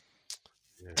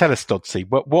 Tell us, Doddsy,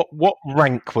 what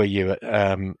rank were you at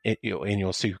in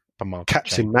your supermarket?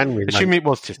 Captain Manwin. Assume it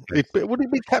was Tesco. Would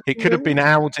it be Captain? It could have been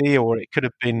Aldi, or it could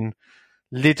have been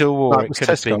Lidl, or it could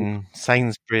have been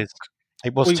Sainsbury's.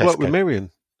 It was Tesco. We worked with Miriam.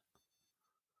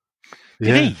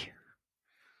 Did he?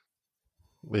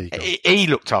 There you go. He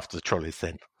looked after the trolleys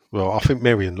then. Well, I think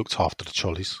Miriam looked after the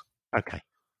trolleys. Okay.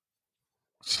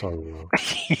 So,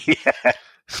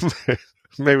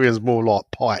 Miriam's more like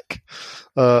Pike.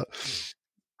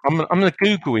 I'm going to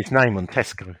Google his name on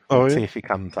Tesco and see if he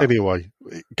comes up. Anyway,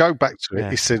 go back to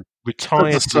it. He said,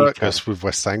 retired the circus with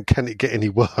West Ham, can it get any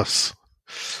worse?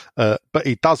 But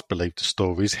he does believe the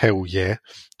stories, hell yeah.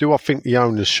 Do I think the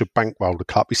owners should bankroll the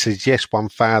club? He says, yes,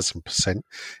 1,000%.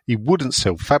 He wouldn't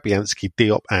sell Fabianski,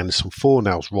 Diop, Anderson,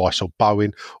 Fornals, Rice or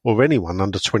Bowen or anyone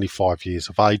under 25 years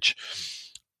of age.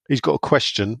 He's got a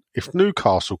question. If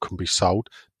Newcastle can be sold,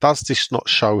 does this not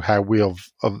show how we are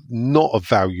not a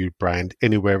valued brand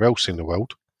anywhere else in the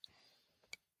world?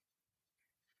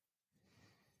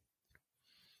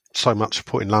 So much for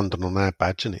putting London on our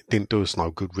badge, and it didn't do us no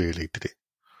good, really, did it?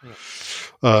 Yeah.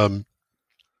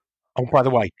 Oh, by the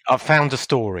way, I found a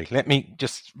story. Let me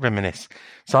just reminisce.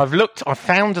 So I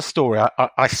found a story.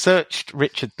 I searched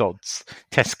Richard Dodds,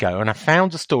 Tesco, and I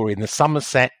found a story in the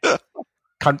Somerset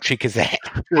Country Gazette.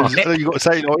 Right? You've got to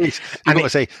say it like this. You've got to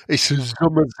say, it's a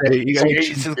Somerset.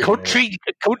 It's a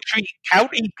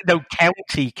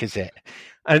county Gazette.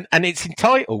 And it's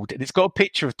entitled, and it's got a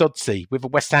picture of Doddsy with a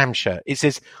West Ham shirt. It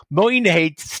says,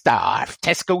 Minehead staff,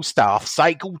 Tesco staff,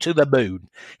 cycle to the moon.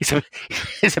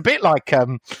 It's a bit like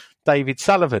David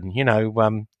Sullivan,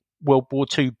 World War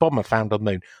II bomber found on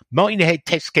the moon. Minehead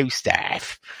Tesco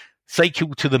staff,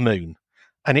 cycle to the moon.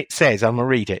 And it says, I'm going to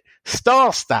read it,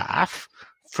 staff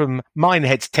from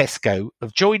Minehead's Tesco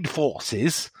have joined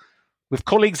forces with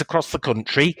colleagues across the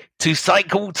country to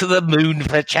cycle to the moon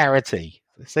for charity.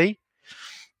 See?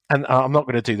 And I'm not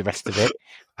going to do the rest of it.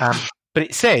 But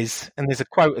it says, and there's a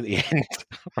quote at the end,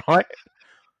 right?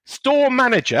 Store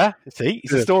manager, see,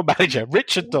 he's a store manager,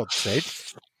 Richard Dodd said,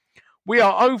 "We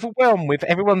are overwhelmed with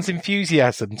everyone's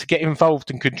enthusiasm to get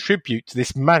involved and contribute to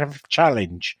this massive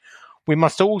challenge. We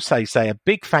must also say a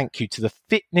big thank you to the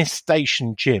Fitness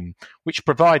Station Gym, which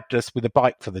provided us with a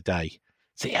bike for the day."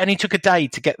 So it only took a day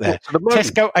to get there.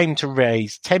 Tesco aim to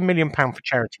raise £10 million for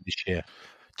charity this year.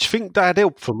 Do you think that'd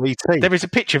help from ET? There is a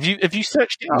picture. Have you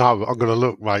searched it up? No, I'm going to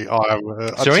look, mate. Sorry?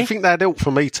 Do you think that'd help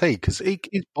from ET? Because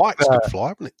his bike's could fly,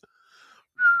 haven't it?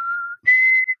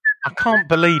 I can't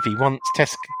believe he wants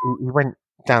Tesco. He went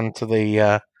down to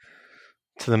the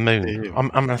moon. Yeah. I'm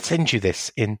going to send you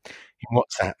this in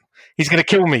WhatsApp. He's going to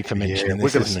kill me for mentioning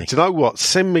this, isn't he? Do you know what?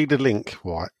 Send me the link,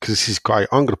 right? Because this is great.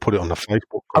 I'm going to put it on the Facebook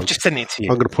group. I've just sent it to you.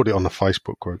 I'm going to put it on the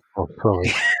Facebook group. Oh,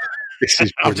 sorry. This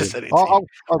is I've just sent it to you.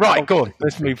 Right, go on.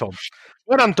 Let's move on.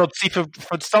 Well done, Dodsey, for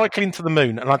cycling to the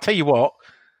moon. And I'll tell you what,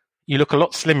 you look a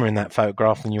lot slimmer in that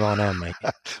photograph than you are now, mate.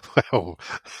 Well,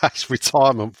 that's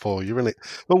retirement for you, isn't it?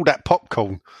 All that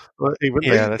popcorn.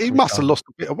 He must have lost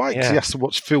a bit of weight because he has to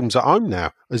watch films at home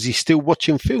now. Is he still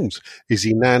watching films? Is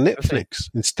he now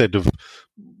Netflix instead of,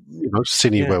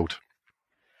 Cineworld?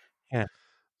 Yeah.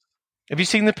 Have you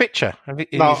seen the picture?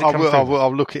 No,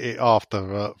 I'll look at it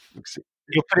after.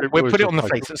 We'll put it on the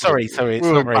face. Sorry, it's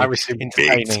not very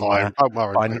entertaining. Don't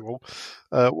worry, people.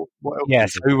 So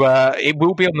it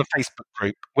will be on the Facebook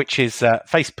group, which is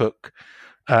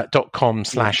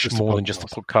facebook.com/more than just a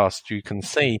podcast. You can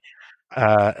see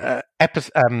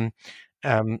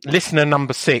listener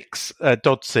number 6,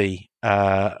 Dodsey,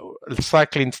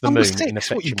 cycling to the moon. 6? In a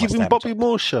what, you giving Bobby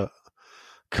Moore shirt?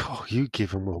 God, you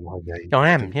give him away.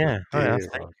 I am, yeah. I'm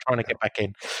trying to get back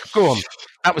in. Go on.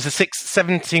 That was the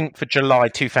 17th of July,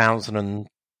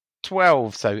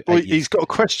 2012. So he's got a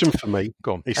question for me.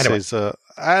 Go on. He says,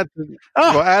 how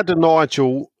do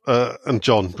Nigel and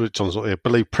John, John's not here,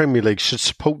 believe Premier League should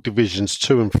support Divisions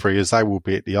 2 and 3 as they will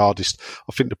be at the hardest?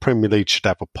 I think the Premier League should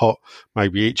have a pot.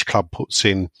 Maybe each club puts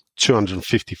in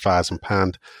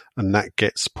 £250,000 and that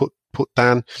gets put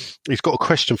down. He's got a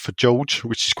question for George,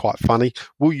 which is quite funny.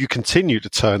 Will you continue to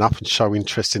turn up and show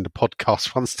interest in the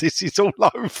podcast once this is all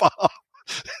over?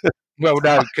 Well,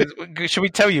 no. Should we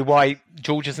tell you why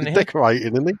George isn't here?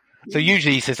 Decorating, isn't he? So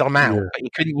usually he says, I'm out, but he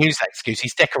couldn't use that excuse.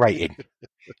 He's decorating.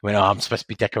 He went, I'm supposed to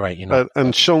be decorating.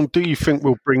 And Sean, do you think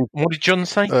we'll bring... What did John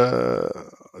say?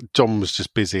 John was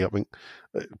just busy, I think.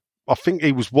 I think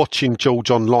he was watching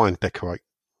George online decorate.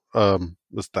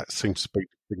 That seems to be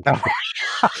the thing.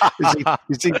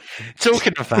 Is he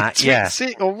talking of that? Yeah.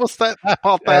 Or what's that app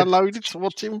I downloaded to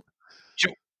watch him?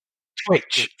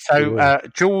 Twitch. So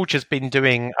George has been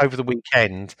doing over the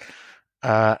weekend.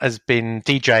 Has been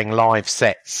DJing live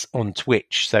sets on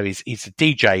Twitch, so he's a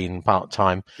DJing part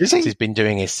time. Is he? He's been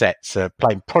doing his sets,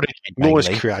 playing Prodigy, noise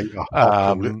creator.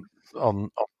 Online.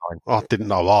 I didn't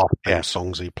know half the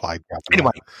songs he played.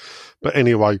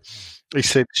 Anyway, he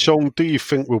said, Sean, do you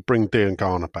think we'll bring Dean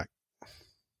Garner back?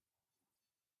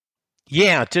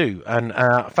 Yeah, I do. And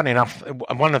funny enough,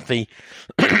 one of the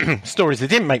stories that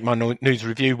didn't make my news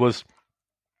review was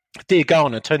Dear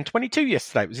Garner turned 22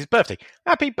 yesterday. It was his birthday.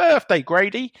 Happy birthday,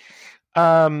 Grady.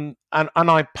 And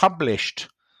I published,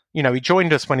 he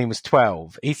joined us when he was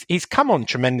 12. He's come on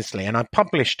tremendously. And I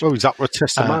published he's up with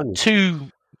testimony.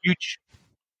 two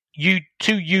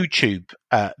YouTube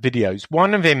videos.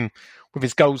 One of him with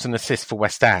his goals and assists for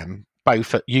West Ham,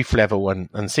 both at youth level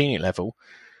and senior level,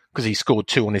 because he scored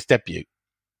 2 on his debut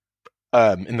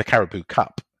in the Carabao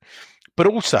Cup. But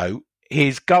also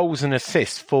his goals and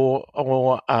assists for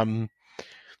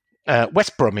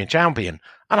West Bromwich Albion.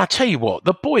 And I tell you what,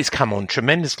 the boy's come on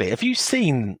tremendously. Have you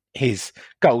seen his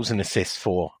goals and assists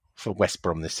for West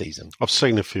Brom this season? I've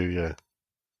seen a few, yeah.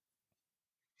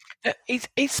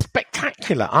 It's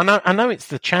spectacular. I know it's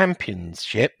the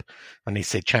Championship, and he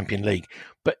said Champion League,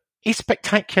 but he's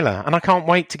spectacular, and I can't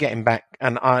wait to get him back,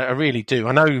 and I really do.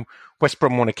 I know West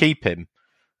Brom want to keep him,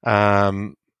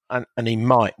 and he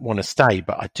might want to stay,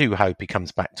 but I do hope he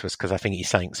comes back to us because I think he's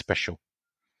something special.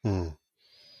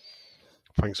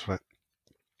 Thanks for that.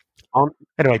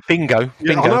 Anyway, bingo.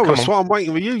 I know, that's why I'm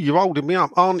waiting for you. You're holding me up.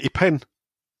 Auntie Pen,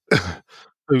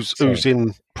 who's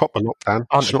in proper lockdown.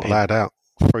 She's not allowed out.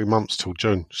 3 months till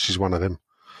June. She's one of them.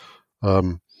 I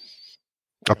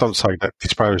don't say that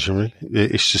disparagingly.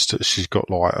 It's just that she's got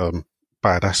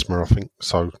bad asthma, I think.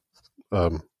 So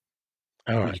you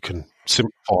can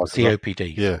sympathise.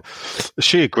 COPD. Yeah.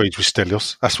 She agrees with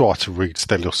Stelios. That's why I had to read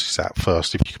Stelios' out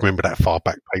first. If you can remember that far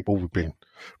back, people we've been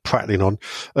prattling on.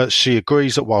 She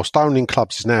agrees that whilst owning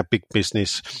clubs is now big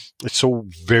business, it's all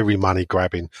very money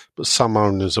grabbing, but some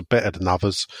owners are better than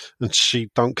others, and she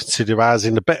don't consider ours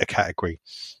in the better category.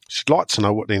 She'd like to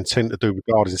know what they intend to do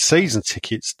regarding season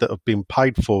tickets that have been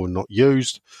paid for and not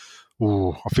used.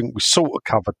 Ooh, I think we sort of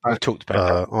covered that. We talked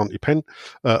about that. Auntie Pen.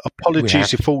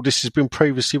 Apologies if all this has been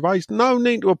previously raised. No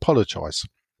need to apologise.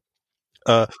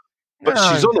 But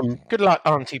she's on a... Good luck,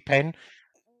 Auntie Pen.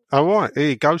 All right, here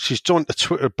you go. She's joined the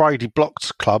Twitter Brady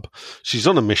Blocked Club. She's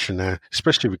on a mission now,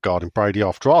 especially regarding Brady,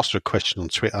 after I asked her a question on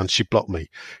Twitter and she blocked me.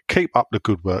 Keep up the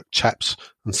good work, chaps,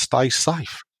 and stay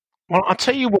safe. Well, I'll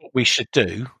tell you what we should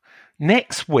do.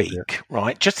 Next week,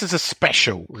 right, just as a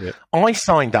special, I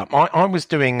signed up. I was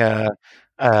doing a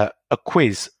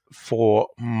quiz for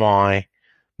my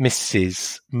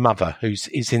Mrs. mother, who's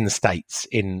in the States,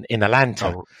 in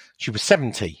Atlanta. Oh. She was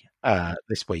 70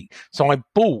 this week. So I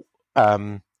bought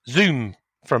Zoom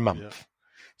for a month. Yeah.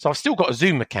 So I've still got a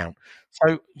Zoom account.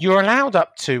 So you're allowed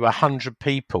up to 100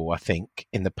 people, I think,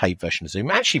 in the paid version of Zoom.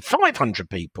 Actually, 500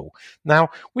 people. Now,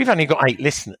 we've only got 8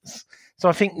 listeners. So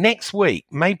I think next week,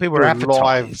 maybe we're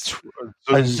advertising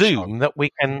a Zoom that we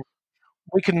can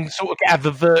sort of have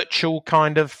a virtual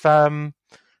kind of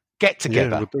get together.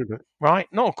 Yeah, we'll do that. Right?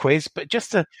 Not a quiz, but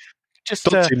just a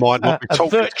might not be a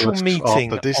virtual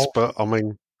meeting after this, but I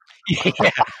mean... Yeah,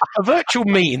 a virtual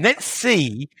meeting. Let's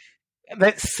see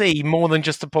more than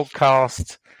just a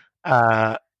podcast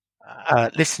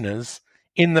listeners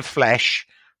in the flesh,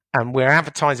 and we're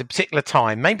advertising a particular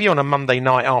time, maybe on a Monday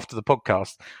night after the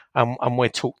podcast, and we'll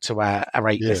talk to our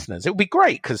 8 listeners. It would be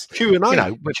great because Q&A,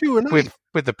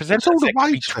 with the presenters,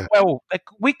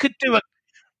 we could do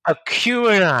a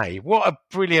Q&A. What a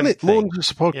brilliant thing. More than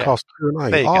just a podcast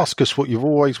Q&A. Ask us what you've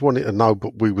always wanted to know,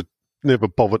 but we would never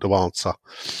bother to answer.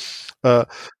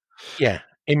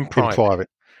 In private.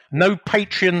 No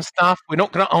Patreon stuff. We're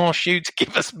not going to ask you to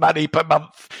give us money per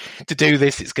month to do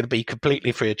this. It's going to be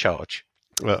completely free of charge.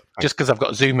 Just because I've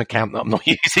got a Zoom account that I'm not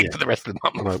using for the rest of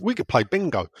the month. We could play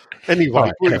bingo.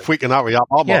 Anyway, if we can hurry up,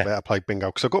 I might be able to play bingo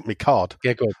because I've got my card.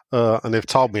 Yeah, go on. And they've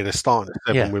told me they're starting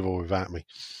at 7 with or without me.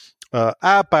 How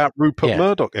about Rupert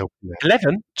Murdoch helping out?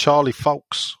 11. Charlie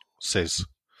Folks says...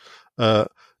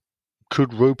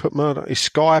 could Rupert Murdoch? Is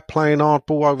Sky playing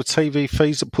hardball over TV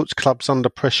fees that puts clubs under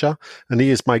pressure? And he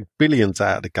has made billions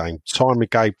out of the game. Time he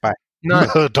gave back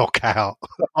Murdoch out.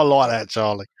 I like that,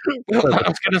 Charlie. Well, I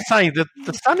was going to say that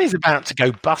the Sun is about to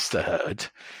go bust a herd.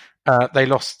 They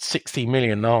lost 60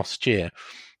 million last year.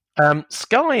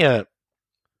 Sky are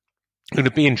going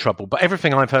to be in trouble, but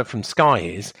everything I've heard from Sky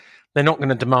is they're not going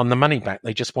to demand the money back.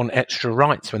 They just want extra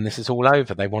rights when this is all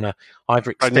over. They want to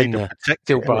either extend the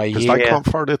deal by a year. Because they can't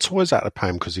throw their toys out of the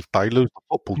pan, because if they lose the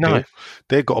football deal,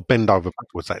 they've got to bend over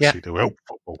backwards actually to help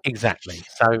football. Exactly.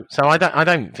 So I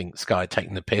don't think Sky are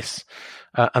taking the piss,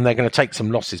 and they're going to take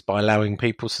some losses by allowing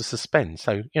people to suspend.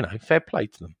 So, fair play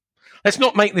to them. Let's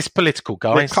not make this political,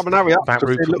 guys. Come and hurry up. About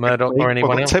Rupert Murdoch or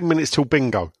anyone else. 10 minutes till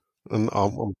bingo. And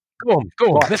Go on.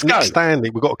 Right, let's go. Nick Stanley,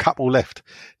 we've got a couple left.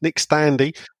 Nick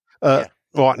Stanley.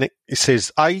 Right, Nick, it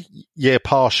says, A,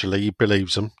 partially he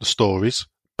believes them, the stories.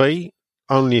 B,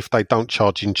 only if they don't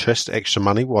charge interest, extra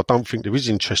money. Well, I don't think there is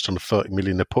interest on the 30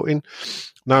 million they're putting.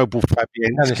 Noble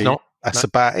Fabianski, that's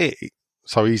about it.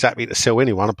 So he's happy to sell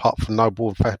anyone apart from Noble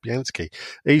and Fabianski.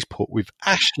 He's put, with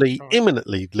Ashley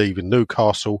imminently leaving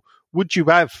Newcastle, would you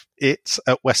have it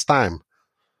at West Ham?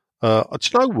 Do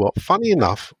you know what? Funny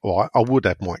enough, right, I would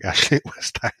have Mike Ashley at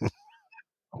West Ham.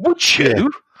 Would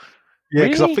you? Yeah,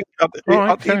 because I think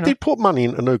he did put money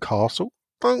into Newcastle.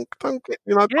 Don't get,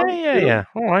 Yeah.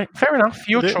 All right, fair enough.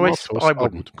 Your choice. I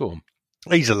wouldn't. Go on.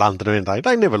 He's a Londoner, isn't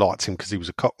they never liked him because he was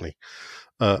a Cockney.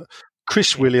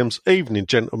 Chris Williams, evening,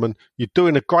 gentlemen. You're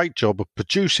doing a great job of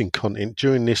producing content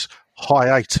during this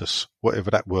hiatus, whatever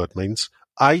that word means.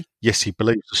 A, yes, he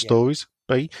believes the stories.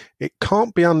 B, it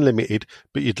can't be unlimited,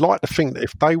 but you'd like to think that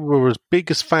if they were as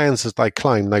big as fans as they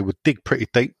claim, they would dig pretty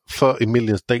deep. 30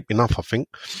 million's deep enough, I think.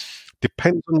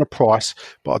 Depends on the price,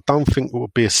 but I don't think it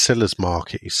would be a seller's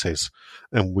market, he says.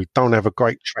 And we don't have a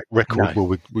great track record. No.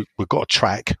 Well, we've got a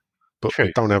track, but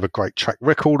we don't have a great track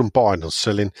record and buying and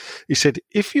selling. He said,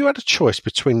 if you had a choice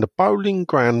between the Bowling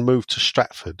Ground move to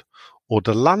Stratford or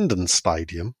the London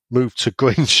Stadium move to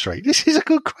Green Street, this is a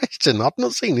good question. I've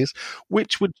not seen this.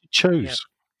 Which would you choose?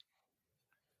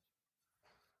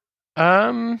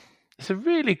 It's a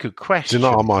really good question. Do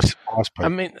you know, I'm surprised. I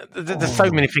mean, there's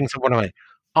so many things I want to make.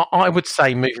 I would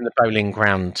say moving the Bowling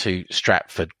Ground to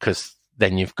Stratford, because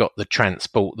then you've got the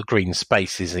transport, the green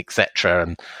spaces, etc.,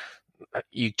 and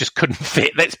you just couldn't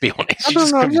fit. Let's be honest. I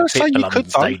don't know. Let's say you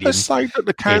could. Let's say that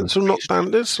the council knocked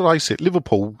down. Let's face it.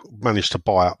 Liverpool managed to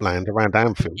buy up land around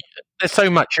Anfield. There's so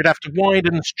much. You'd have to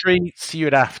widen the streets.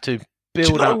 You'd have to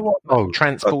build up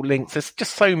transport links. There's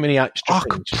just so many extra things. I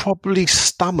could probably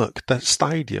stomach that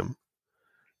stadium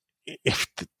if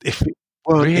it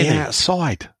weren't Really? the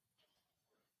outside.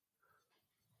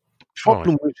 Right.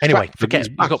 Problem with Anyway, Stratford forget is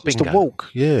it. You've got it's the bingo. walk.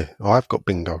 Yeah, I've got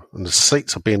bingo, and the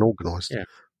seats are being organised.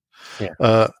 Yeah.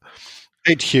 Yeah.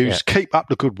 Ed Hughes, keep up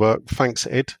the good work. Thanks,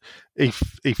 Ed. He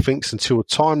thinks until a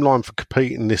timeline for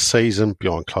competing this season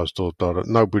behind closed doors,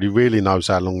 nobody really knows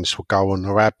how long this will go on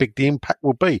or how big the impact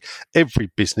will be.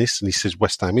 Every business, and he says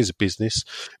West Ham is a business,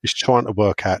 is trying to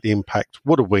work out the impact.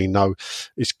 What do we know?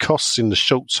 Is costs in the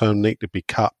short term need to be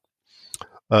cut?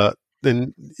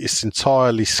 Then it's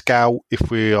entirely scale.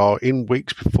 If we are in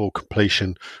weeks before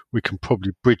completion, we can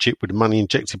probably bridge it with the money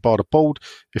injected by the board.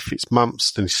 If it's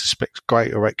months, then he suspects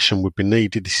greater action would be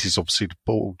needed. This is obviously the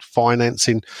board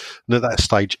financing, and at that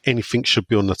stage, anything should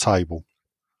be on the table.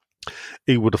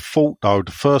 He would have thought, though,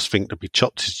 the first thing to be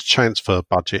chopped is the transfer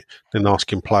budget, then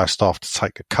asking player staff to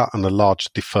take a cut and a large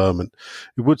deferment.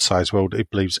 He would say as well that he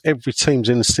believes every team's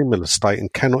in a similar state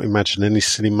and cannot imagine any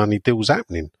silly money deals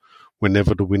happening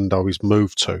whenever the window is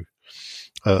moved to.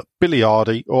 Billy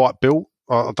Hardy, all right, Bill,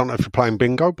 I don't know if you're playing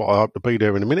bingo, but I hope to be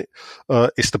there in a minute.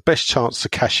 It's the best chance to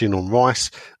cash in on Rice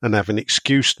and have an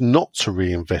excuse not to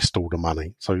reinvest all the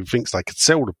money. So he thinks they could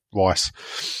sell the Rice.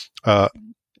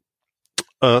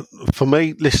 For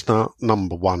me, listener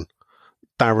number one,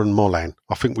 Darren Molan.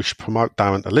 I think we should promote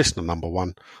Darren to listener number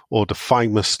one, or the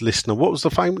famous listener. What was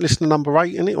the famous listener number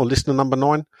 8 in it, or listener number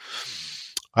 9?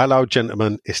 Hello,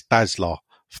 gentlemen, it's Dazzler.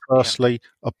 Firstly,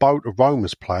 a boat of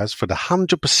Romans players for the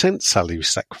 100% salary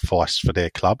sacrifice for their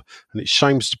club, and it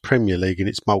shames the Premier League and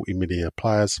its multi-millionaire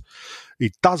players.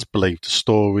 He does believe the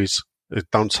stories.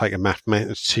 It don't take a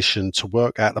mathematician to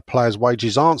work out the players'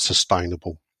 wages aren't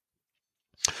sustainable.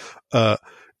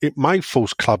 It may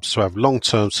force clubs to have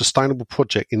long-term sustainable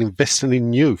project in investing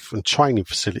in youth and training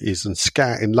facilities and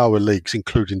scouting lower leagues,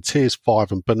 including tiers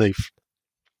 5 and beneath.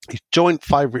 His joint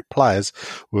favourite players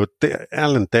were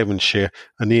Alan Devonshire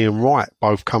and Ian Wright,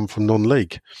 both come from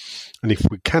non-league. And if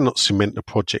we cannot cement the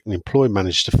project and employ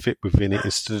managers to fit within it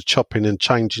instead of chopping and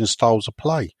changing styles of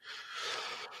play.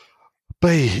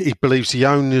 B, he believes the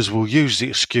owners will use the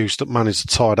excuse that monies are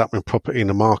tied up in property and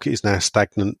the market is now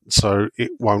stagnant, so it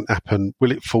won't happen.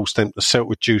 Will it force them to sell at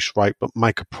reduced rate but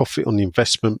make a profit on the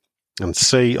investment? And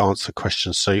C, answer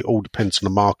question C, all depends on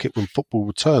the market when football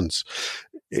returns.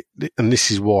 And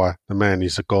this is why the man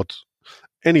is a god.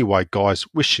 Anyway, guys,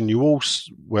 wishing you all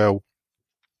well.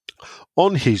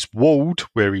 On his ward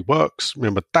where he works,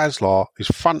 remember Dazzler is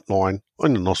frontline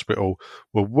in an hospital.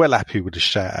 We're well happy with the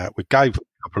shout out we gave a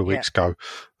couple of weeks ago,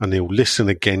 and he'll listen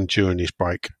again during his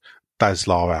break.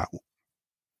 Dazzler out.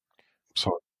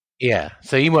 Sorry. Yeah,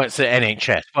 so he works at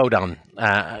NHS. Well done.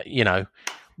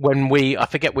 When I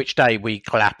forget which day we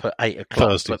clap at 8 o'clock.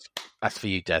 Thursday. That's for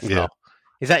you, Dazzler. Yeah.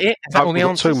 Is that it? Is that all the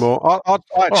answers? 2 more. I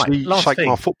actually right, shake thing.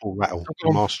 my football rattle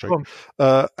in my street.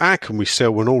 How can we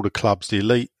sell when all the clubs, the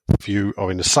elite view,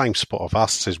 are in the same spot of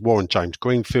us, says Warren James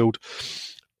Greenfield.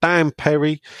 Dan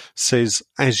Perry says,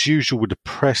 as usual with the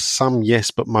press, some yes,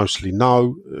 but mostly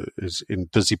no.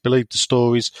 Does he believe the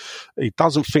stories? He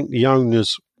doesn't think the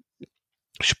owners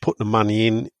should put the money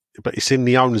in, but it's in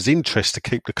the owner's interest to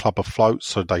keep the club afloat,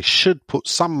 so they should put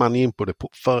some money in, but they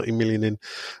put 30 million in.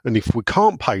 And if we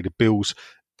can't pay the bills,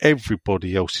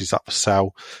 everybody else is up for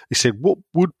sale. He said, what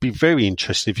would be very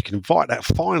interesting if you can invite that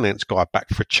finance guy back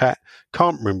for a chat.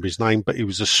 Can't remember his name, but he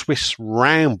was a Swiss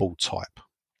ramble type.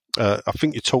 I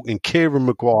think you're talking Kieran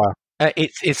Maguire.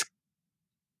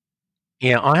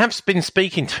 Yeah, I have been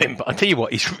speaking to him, but I tell you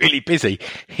what, he's really busy.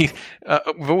 He's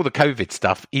with all the COVID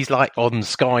stuff. He's like on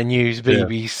Sky News,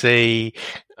 BBC,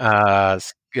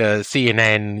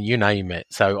 CNN, you name it.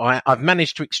 So I've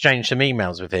managed to exchange some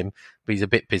emails with him, but he's a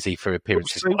bit busy for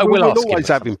appearances. We'll always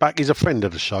have him back. He's a friend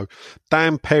of the show.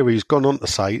 Dan Perry's gone on to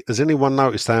say, has anyone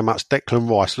noticed how much Declan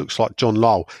Rice looks like John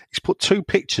Lyall? He's put 2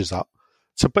 pictures up.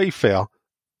 To be fair,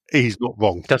 he's not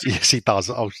wrong. Does he? Yes, he does.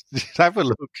 I'll have a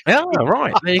look. Oh,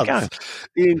 right. There you go.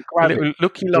 Ian Gravett,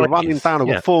 looking like running down. I've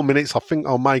got 4 minutes. I think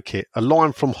I'll make it. A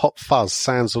line from Hot Fuzz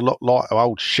sounds a lot like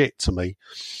old shit to me.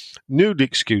 Knew the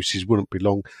excuses wouldn't be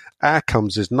long. How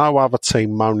comes there's no other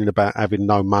team moaning about having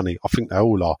no money? I think they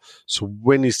all are. So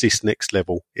when is this next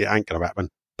level? It ain't going to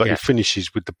happen. But he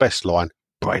finishes with the best line.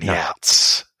 Brady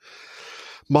out.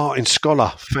 Martin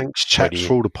Scholar, thanks chaps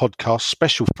for all the podcasts.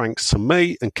 Special thanks to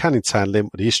me and Canning Town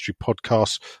Lent with the History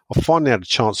podcast. I finally had a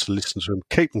chance to listen to them.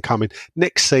 Keep them coming.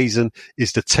 Next season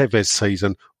is the Tevez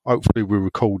season. Hopefully we'll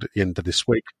record at the end of this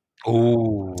week.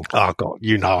 Oh, I got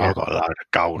a load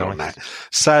of gold on that.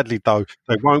 Sadly, though,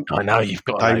 they won't. I know you've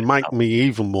got. They make me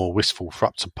even more wistful for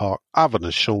Upton Park. Other than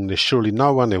Sean, there's surely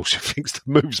no one else who thinks the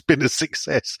move's been a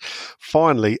success.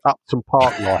 Finally, Upton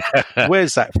Park Life.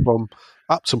 Where's that from?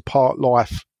 Upton Park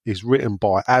Life is written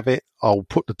by Avit. I'll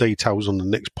put the details on the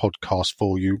next podcast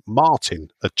for you. Martin,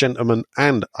 a gentleman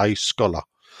and a scholar.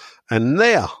 And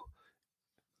there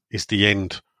is the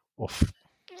end of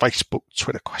Facebook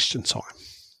Twitter question time.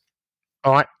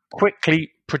 All right,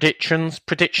 quickly, predictions.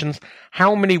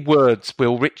 How many words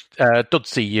will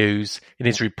Dudsey use in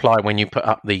his reply when you put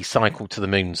up the cycle to the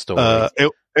moon story?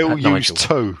 It'll use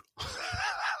 2.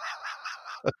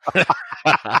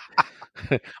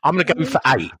 I'm going to go for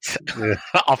 8. Yeah.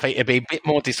 I think it'll be a bit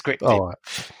more descriptive. All right.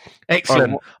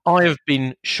 Excellent. I have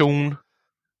been Sean.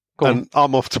 And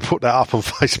I'm off to put that up on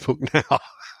Facebook now.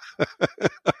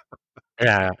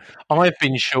 Yeah. I've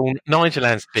been Sean. Nigel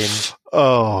has been.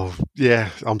 Oh, yeah.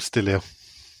 I'm still here.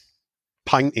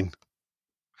 Painting.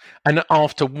 And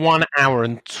after 1 hour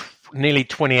and nearly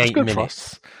 28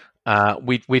 minutes,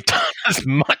 we've done as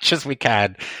much as we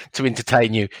can to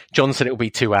entertain you. John said it'll be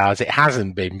 2 hours. It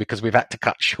hasn't been because we've had to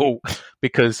cut short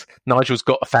because Nigel's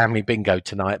got a family bingo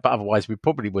tonight, but otherwise we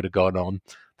probably would have gone on.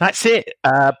 That's it.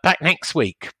 Back next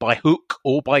week by hook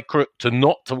or by crook to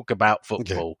not talk about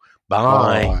football. Yeah.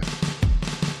 Bye.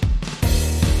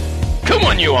 Come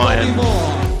on, you Iron.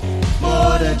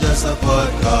 More than just a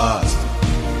podcast.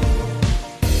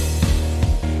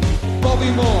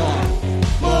 Bobby Moore.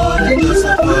 More than just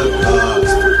a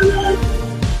podcast.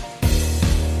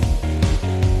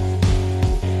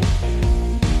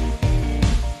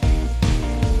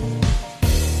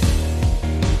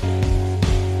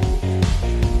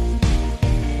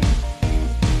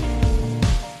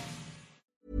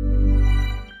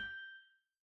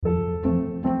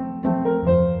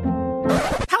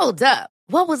 Hold up.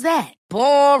 What was that?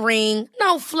 Boring.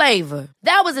 No flavor.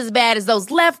 That was as bad as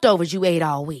those leftovers you ate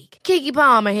all week. Keke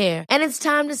Palmer here. And it's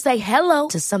time to say hello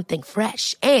to something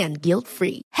fresh and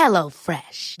guilt-free. Hello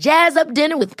Fresh. Jazz up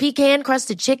dinner with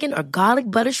pecan-crusted chicken or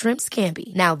garlic butter shrimp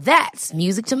scampi. Now that's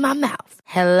music to my mouth.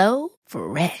 Hello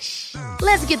Fresh.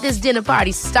 Let's get this dinner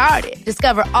party started.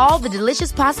 Discover all the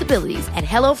delicious possibilities at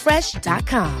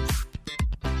HelloFresh.com.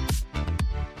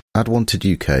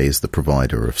 AdWanted UK is the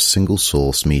provider of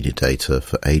single-source media data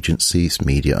for agencies,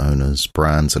 media owners,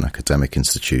 brands and academic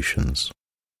institutions.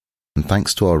 And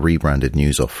thanks to our rebranded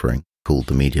news offering, called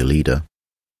The Media Leader,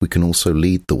 we can also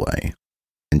lead the way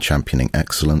in championing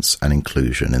excellence and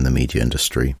inclusion in the media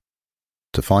industry.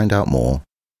 To find out more,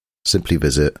 simply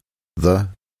visit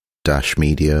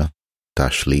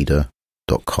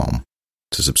the-media-leader.com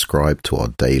to subscribe to our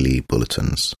daily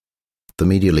bulletins. The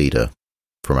Media Leader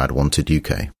from AdWanted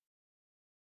UK.